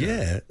 Paul.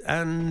 Yeah,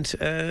 and,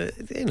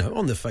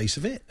 on the face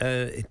of it,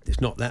 it's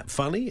not that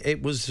funny.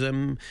 It was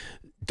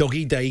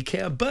Doggy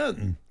Daycare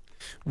Burton,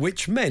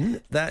 which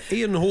meant that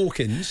Ian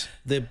Hawkins,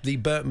 the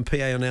Burton PA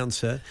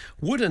announcer,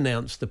 would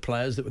announce the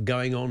players that were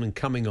going on and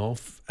coming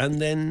off,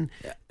 and then...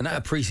 Yeah. And at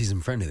a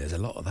pre-season friendly, there's a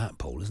lot of that,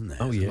 Paul, isn't there?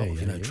 Oh, there's yeah, a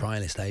lot of,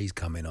 trialist A's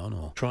coming on.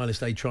 Or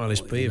Trialist A,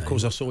 Trialist B. Of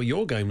course, I saw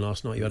your game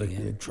last night. You had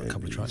a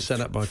couple of trials set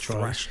up by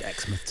Trialist. Thrashed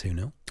Exmouth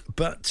 2-0.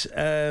 But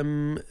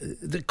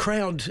the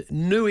crowd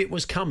knew it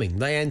was coming.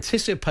 They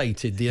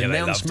anticipated the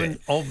announcement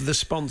of the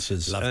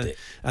sponsors. Loved it.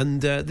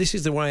 And this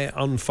is the way it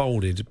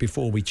unfolded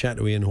before we chat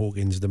to Ian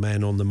Hawkins, the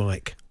man on the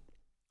mic.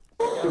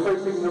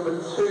 Replacing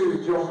number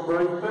 2, John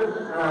Brayford,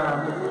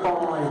 and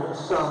 5,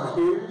 Sam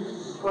Hughes.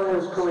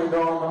 Players coming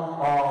on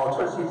are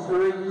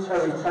 23,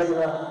 Terry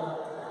Taylor,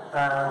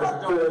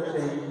 and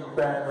 30,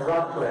 Ben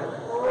Radcliffe.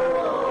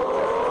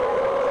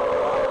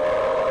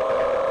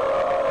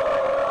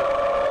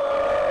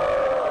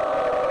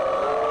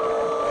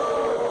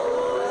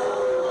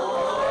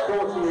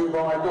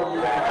 By Doggy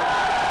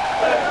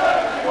Daycare. There's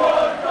only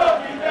one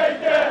Doggy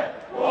Daycare.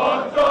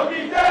 One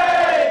Doggy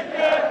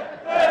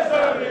Daycare. There's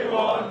only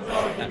one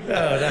Doggy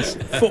Daycare. Oh, that's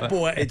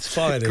football at its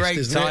finest.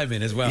 Great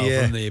timing as well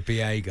from the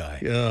PA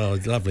guy. Oh,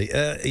 lovely.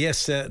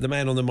 Yes, the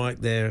man on the mic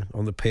there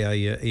on the PA,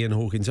 Ian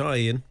Hawkins. Hi,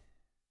 Ian.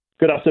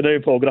 Good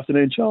afternoon, Paul. Good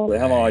afternoon, Charlie.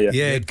 How are you?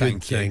 Yeah,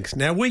 good, thanks.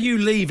 Now, were you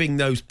leaving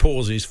those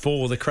pauses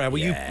for the crowd?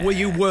 Were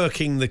you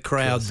working the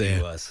crowd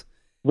there?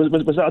 Was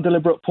that a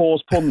deliberate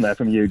pause pun there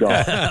from you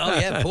guys? Oh,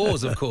 yeah,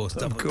 pause, of course.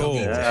 Of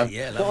course.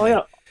 Yeah,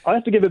 so I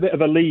have to give a bit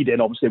of a lead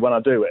in, obviously, when I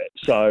do it.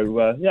 So,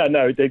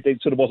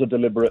 it sort of was a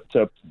deliberate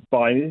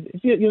buy.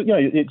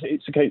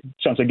 It's a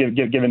chance of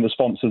giving the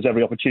sponsors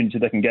every opportunity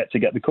they can get to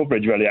get the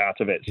coverage really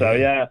out of it.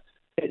 So,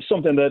 it's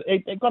something that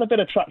it got a bit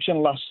of traction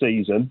last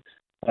season.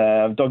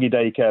 Doggy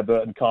Daycare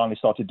Burton kindly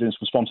started doing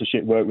some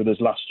sponsorship work with us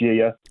last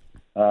year.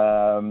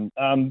 And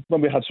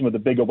when we had some of the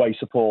big away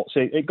support,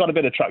 it got a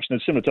bit of traction.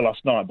 It's similar to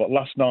last night, but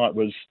last night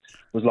was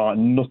like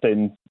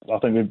nothing I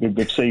think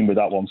we've seen with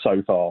that one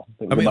so far.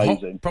 It was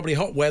amazing. Probably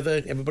hot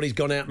weather. Everybody's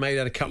gone out,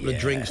 had a couple of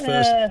drinks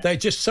first. They're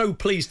just so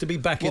pleased to be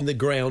back in the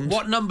ground.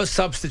 What number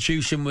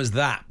substitution was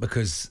that?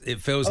 Because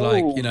it feels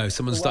like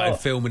someone started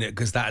filming it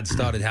because that had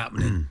started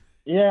happening.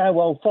 Yeah,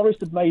 well, Forest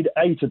had made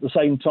 8 at the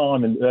same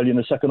time early in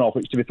the second half,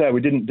 which, to be fair,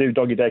 we didn't do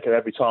Doggy Daycare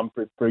every time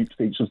for each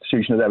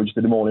substitution there. We just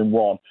did them all in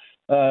one.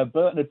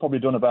 Burton had probably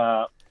done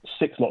about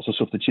 6 lots of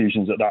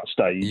substitutions at that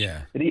stage.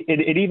 Yeah.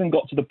 It even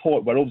got to the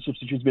point where all the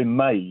substitutions had been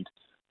made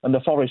and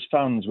the Forest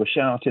fans were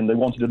shouting they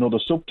wanted another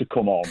sub to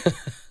come on.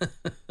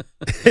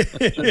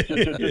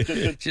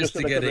 just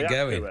to get it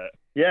going.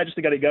 Yeah, just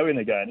to get it going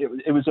again.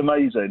 It was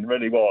amazing. It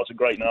really was. A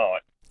great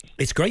night.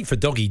 It's great for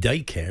Doggy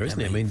Daycare, isn't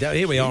it? I mean,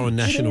 here we are on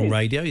national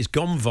radio. It's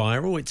gone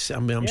viral.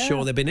 I'm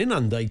sure they've been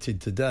inundated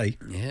today.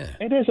 Yeah,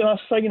 it is. And I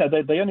say,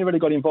 they only really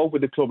got involved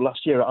with the club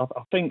last year. I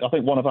think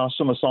one of our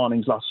summer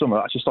signings last summer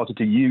actually started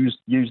to use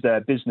their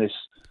business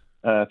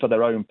for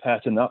their own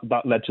pet, and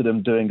that led to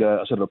them doing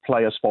a sort of a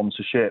player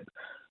sponsorship.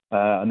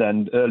 And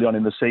then early on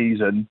in the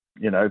season,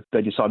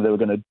 they decided they were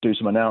going to do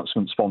some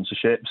announcement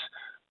sponsorships.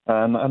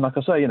 And like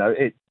I say,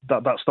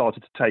 that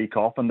started to take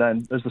off. And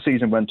then as the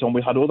season went on,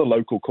 we had other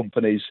local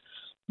companies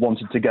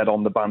wanted to get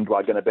on the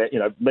bandwagon a bit,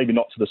 maybe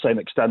not to the same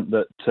extent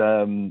that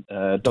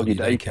Doggy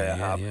Daycare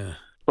have. Yeah.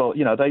 But,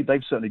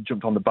 they've certainly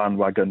jumped on the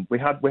bandwagon. We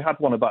had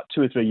one about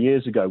 2 or 3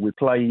 years ago. We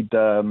played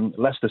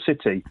Leicester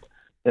City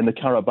in the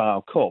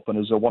Carabao Cup, and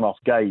as a one-off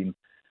game,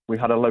 we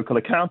had a local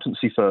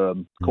accountancy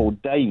firm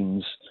called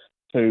Danes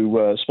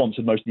who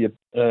sponsored most of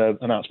the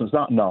announcements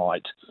that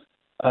night.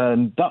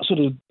 And that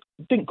sort of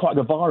didn't quite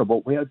go viral,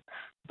 but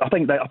I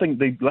think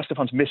the Leicester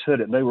fans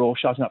misheard it and they were all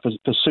shouting out for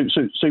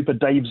Super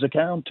Dave's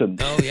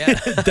Accountant. Oh, yeah.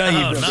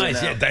 Dave.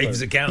 Nice. Yeah,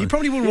 Dave's Accountant. You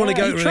probably wouldn't want to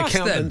go to an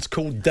accountant's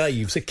called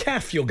Dave's. A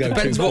calf you'll go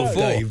Depends to. What for.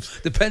 Dave's.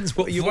 Depends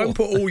what you for. won't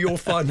put all your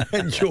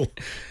financial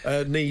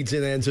needs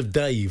in the hands of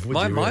Dave, would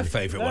you? My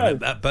favourite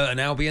one at Burton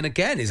Albion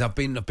again is I've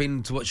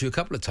been to watch you a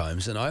couple of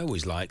times, and I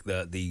always like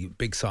the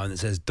big sign that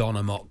says Don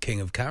Amott, King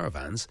of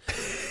Caravans,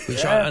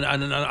 which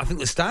I think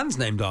the stand's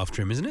named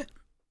after him, isn't it?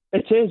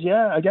 It is,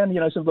 yeah. Again,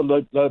 some of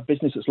the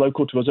business that's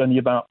local to us, only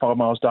about 5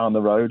 miles down the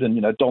road. And,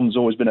 Don's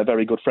always been a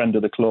very good friend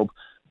of the club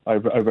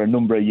over a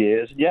number of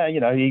years. Yeah,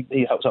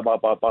 he helps out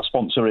by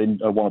sponsoring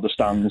one of the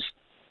stands of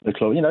the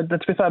club. To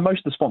be fair, most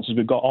of the sponsors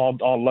we've got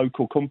are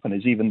local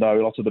companies, even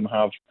though a lot of them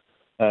have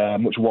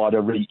much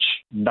wider reach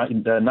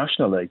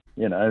nationally.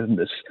 Like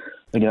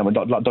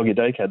Doggy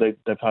Daycare,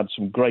 they've had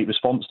some great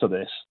response to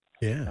this.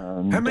 Yeah.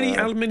 How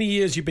many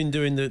years you been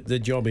doing the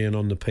job, Ian,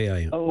 on the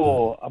PA?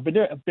 Oh, I've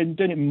been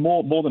doing it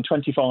more than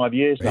 25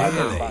 years now.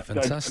 Really? Fantastic.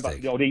 Going back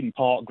to the old Eaton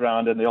Park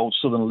ground and the old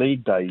Southern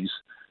League days.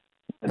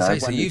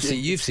 So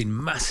you've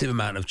seen massive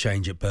amount of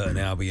change at Burton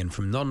Albion,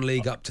 from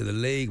non-league up to the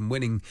league, and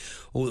winning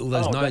all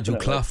those Nigel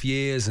Clough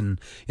years, and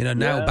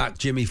now back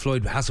Jimmy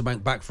Floyd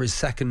Hasselbank back for his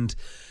second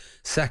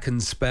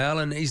spell,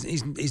 and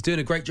he's doing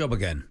a great job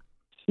again.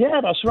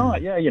 Yeah, that's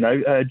right.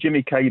 Yeah,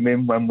 Jimmy came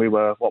in when we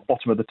were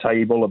bottom of the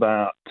table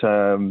about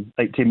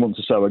 18 months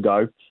or so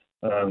ago.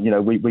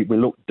 We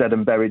looked dead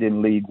and buried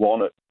in League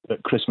One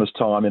at Christmas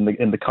time in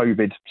the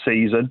COVID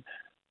season.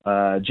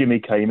 Jimmy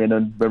came in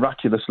and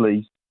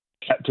miraculously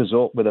kept us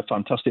up with a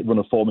fantastic run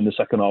of form in the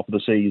second half of the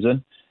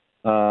season.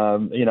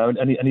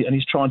 And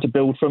he's trying to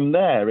build from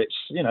there. It's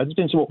there's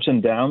been some ups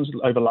and downs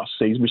over last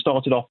season. We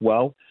started off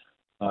well,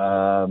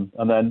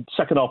 and then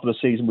second half of the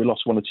season we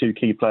lost one or two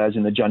key players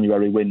in the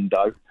January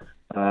window,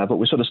 but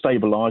we sort of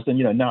stabilised. And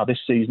now this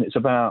season it's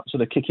about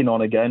sort of kicking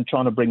on again,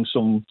 trying to bring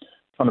some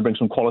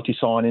quality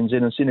signings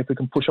in and seeing if we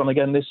can push on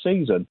again this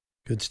season.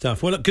 Good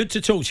stuff. Well, look, good to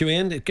talk to you,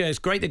 Ian. It's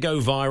great to go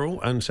viral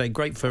and say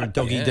great for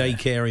doggy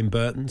daycare in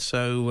Burton.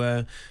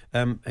 So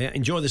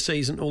enjoy the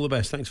season. All the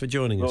best. Thanks for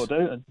joining us. Will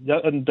do.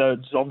 And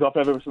on behalf of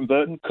everyone from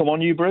Burton, come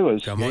on, you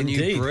Brewers. Come on,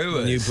 you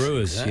Brewers. New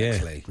Brewers,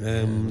 exactly.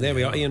 Yeah. There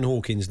we are. Ian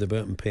Hawkins, the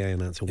Burton PA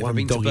announcer. Ever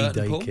been to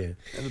Burton, Paul?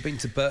 Ever been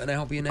to Burton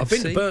Albion FC? I've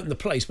been to Burton the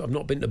place, but I've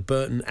not been to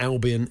Burton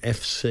Albion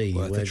FC.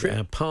 Worth a trip.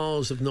 Our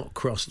paths have not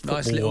crossed.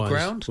 Nice little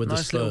ground. With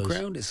nice the little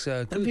ground. It's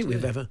I don't think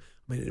we've ever.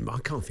 I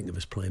can't think of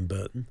us playing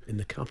Burton in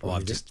the cup.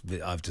 I've just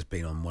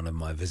been on one of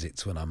my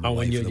visits when I'm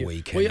away for the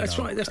weekend. Well, that's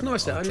right. That's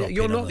nice.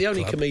 You're not the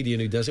only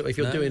comedian who does it.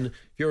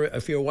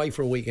 If you're away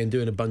for a weekend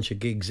doing a bunch of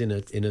gigs in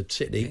a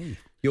city,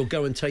 you'll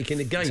go and take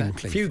in a game, a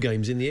few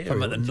games in the area.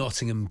 From at the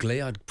Nottingham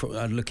Glee, I'd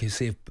look and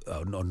see if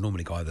I'd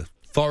normally go either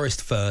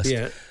Forest first.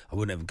 Yeah. I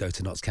wouldn't ever go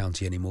to Notts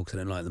County anymore because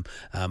I don't like them.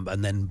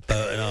 And then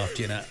Burton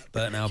after,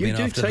 Burton Albion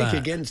after that. You do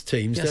take against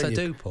teams, yes, don't you?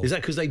 I do, Paul. Is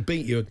that because they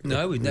beat you?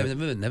 No, we've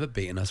never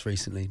beaten us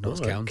recently, Notts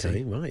County.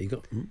 Okay, right, you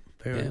got...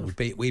 fair enough.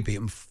 We beat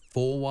them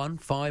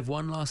 4-1,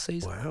 5-1 last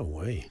season.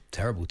 Wow,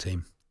 terrible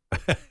team.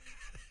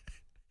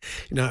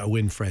 You know how to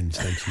win friends,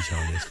 don't you,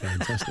 Charlie? It's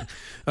fantastic.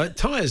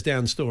 Tyres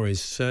down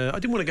stories. I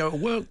didn't want to go to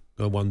work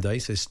one day,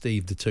 says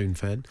Steve, the Toon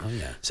fan. Oh,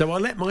 yeah. So I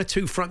let my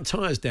 2 front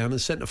tyres down and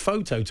sent a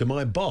photo to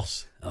my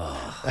boss.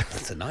 Oh,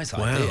 that's a nice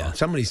idea.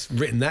 Somebody's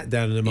written that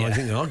down in their mind.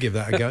 Thinking, I'll give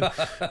that a go.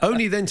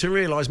 Only then to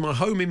realise my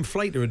home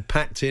inflator had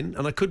packed in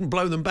and I couldn't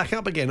blow them back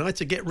up again. I had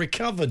to get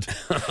recovered.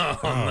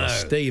 No.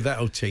 Steve,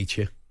 that'll teach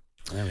you.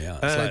 There we are.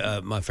 It's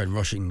like my friend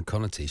Roisin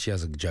Connaughty. She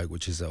has a joke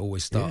which is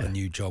always start a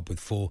new job with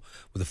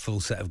a full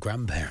set of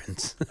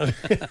grandparents.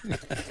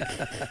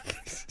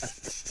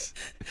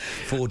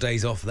 4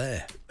 days off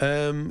there.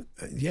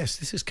 Yes,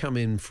 this has come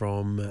in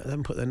from. They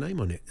haven't put their name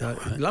on it.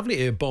 Lovely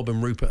to hear Bob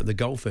and Rupert at the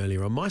golf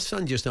earlier on. My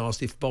son just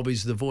asked if Bob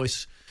is the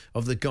voice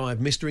of the guy of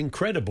Mr.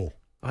 Incredible.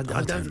 I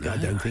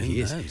don't think he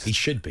is. He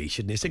should be,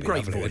 shouldn't he? It's a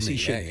great voice. He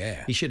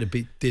should have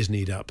been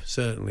Disneyed up.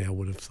 Certainly, I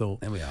would have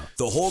thought. There we are.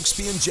 The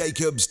Hawksbee and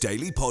Jacobs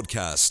Daily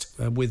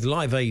Podcast. With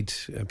Live Aid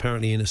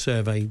apparently in a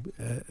survey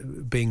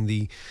being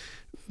the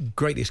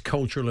greatest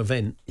cultural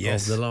event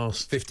of the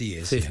last 50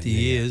 years. 50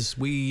 years.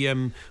 We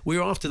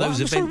were after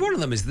those events. So one of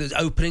them is the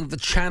opening of the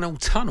Channel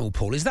Tunnel,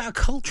 Paul. Is that a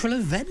cultural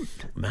event?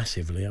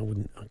 Massively. I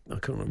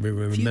can't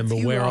remember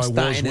where I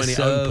was when it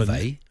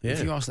opened. Yeah.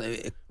 If you ask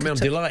that, I'm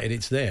delighted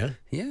it's there.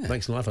 Yeah.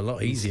 Makes life a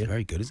lot easier. It's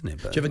very good, isn't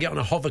it? Do you ever get on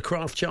a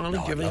hovercraft, Charlie?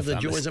 No, do you ever have the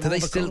joys of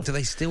hovercraft? Do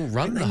they still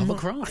run the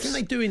hovercrafts? I think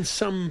they do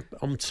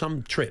on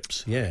some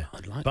trips, yeah.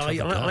 I'd like but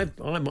to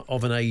I'm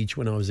of an age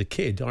when I was a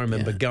kid. I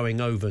remember going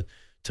over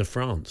to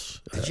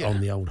France on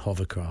the old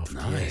hovercraft.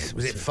 Nice. Yeah,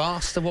 was it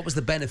faster? What was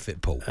the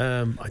benefit, Paul?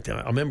 I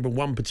remember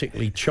one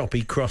particularly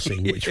choppy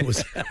crossing, which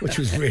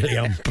was really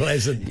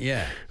unpleasant.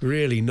 Yeah,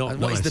 really not.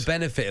 And what is the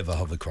benefit of a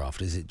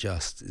hovercraft? Is it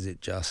just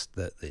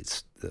that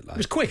it's that it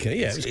was quicker?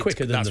 Yeah, it was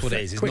quicker than that's what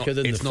it is. Quicker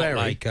than the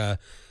ferry. It's not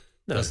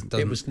like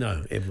it was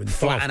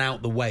flatten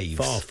out the waves.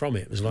 Far from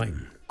it. It was like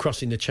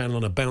crossing the channel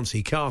on a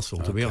bouncy castle,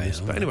 to be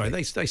honest. But anyway,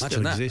 they still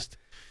exist.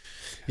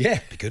 Yeah.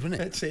 Be good,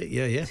 wouldn't it? That's it,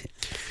 yeah.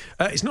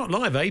 It's not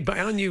Live Aid, but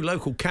our new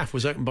local cafe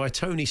was opened by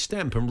Tony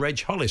Stamp and Reg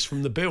Hollis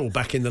from The Bill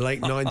back in the late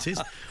 90s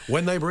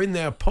when they were in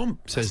their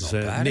pomp, says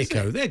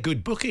Nico. They're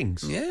good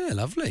bookings. Yeah,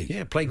 lovely.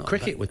 Yeah, played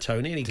cricket with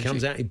Tony and he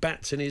comes out, he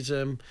bats in his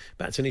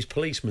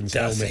policeman's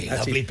helmet.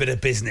 Lovely bit of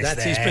business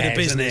That's his bit of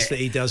business that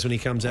he does when he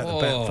comes out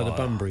to bat for the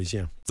Bunburys,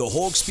 yeah. The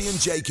Hawksbee and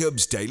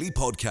Jacobs Daily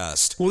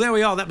Podcast. Well, there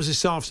we are. That was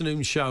this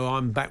afternoon's show.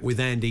 I'm back with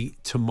Andy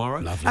tomorrow.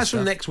 Lovely As stuff.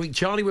 from next week,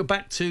 Charlie, we're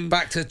back to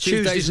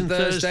Tuesdays and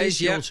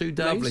Thursdays. Your 2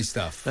 days. Lovely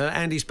stuff.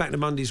 Andy's back to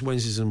Mondays,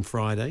 Wednesdays and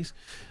Fridays.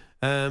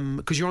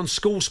 Because you're on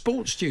school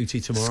sports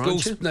duty tomorrow,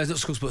 aren't you? No, it's not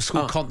school sports.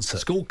 School concert.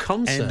 School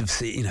concert. End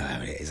of you know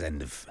how it is.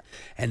 End of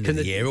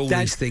the year. All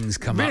these things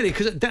come up. Really,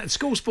 because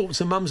school sports,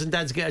 the mums and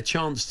dads get a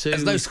chance to.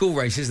 There's no school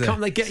races there.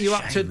 Can't they get you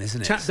up to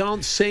tap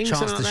dance, sing?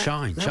 Chance to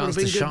shine. Chance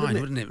to shine,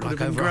 wouldn't it?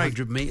 Like over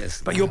 100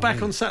 metres. But you're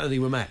back on Saturday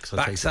with Max.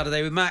 Back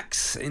Saturday with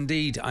Max.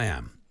 Indeed, I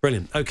am.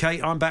 Brilliant.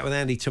 Okay, I'm back with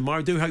Andy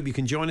tomorrow. Do hope you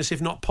can join us.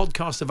 If not,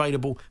 podcast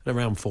available at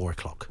around 4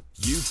 o'clock.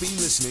 You've been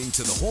listening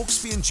to the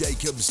Hawksbee and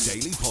Jacobs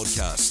Daily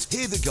Podcast.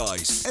 Hear the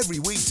guys every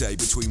weekday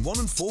between 1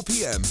 and 4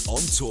 p.m. on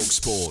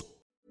TalkSport.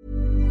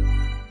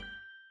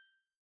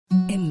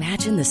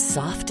 Imagine the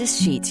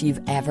softest sheets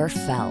you've ever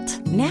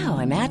felt. Now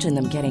imagine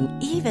them getting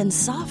even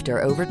softer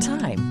over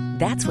time.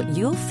 That's what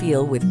you'll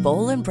feel with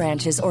Boll &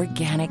 Branch's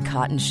organic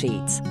cotton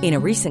sheets. In a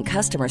recent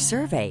customer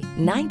survey,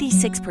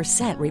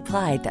 96%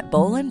 replied that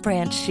Boll &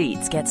 Branch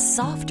sheets get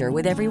softer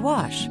with every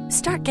wash.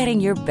 Start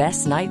getting your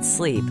best night's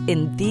sleep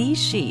in these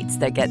sheets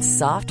that get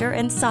softer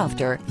and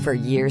softer for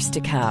years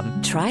to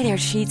come. Try their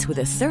sheets with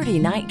a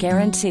 30-night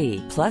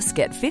guarantee. Plus,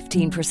 get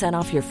 15%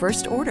 off your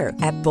first order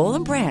at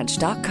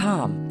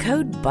bollandbranch.com.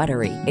 Code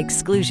BUTTERY.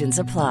 Exclusions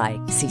apply.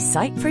 See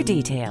site for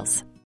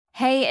details.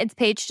 Hey, it's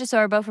Paige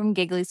DeSorbo from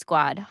Giggly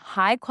Squad.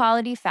 High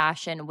quality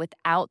fashion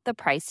without the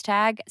price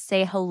tag.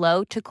 Say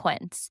hello to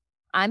Quince.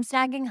 I'm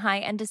snagging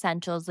high-end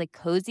essentials like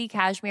cozy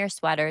cashmere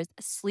sweaters,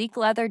 sleek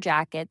leather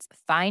jackets,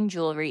 fine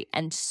jewelry,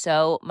 and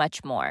so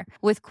much more.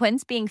 With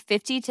Quince being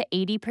 50 to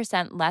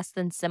 80% less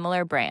than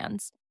similar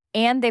brands.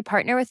 And they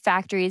partner with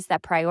factories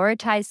that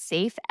prioritize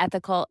safe,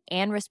 ethical,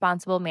 and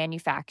responsible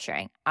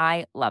manufacturing.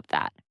 I love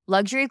that.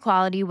 Luxury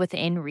quality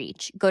within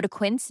reach. Go to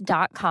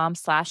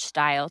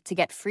quince.com/style to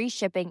get free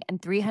shipping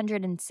and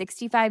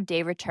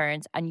 365-day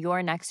returns on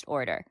your next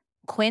order.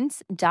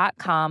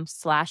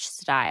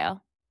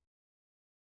 Quince.com/style.